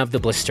edition of the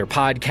Blister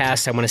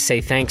Podcast. I want to say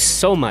thanks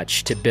so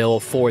much to Bill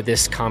for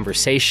this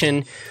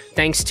conversation.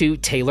 Thanks to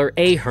Taylor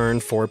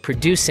Ahern for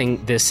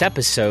producing this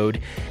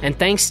episode. And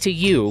thanks to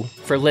you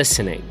for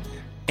listening.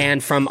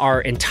 And from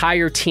our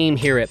entire team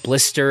here at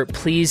Blister,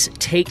 please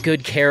take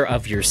good care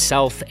of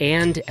yourself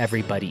and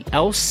everybody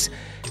else.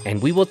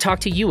 And we will talk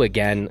to you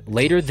again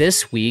later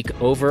this week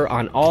over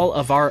on all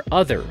of our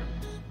other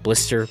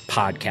Blister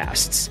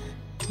podcasts.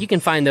 You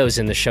can find those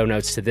in the show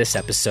notes to this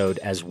episode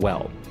as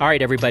well. All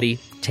right, everybody,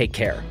 take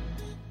care.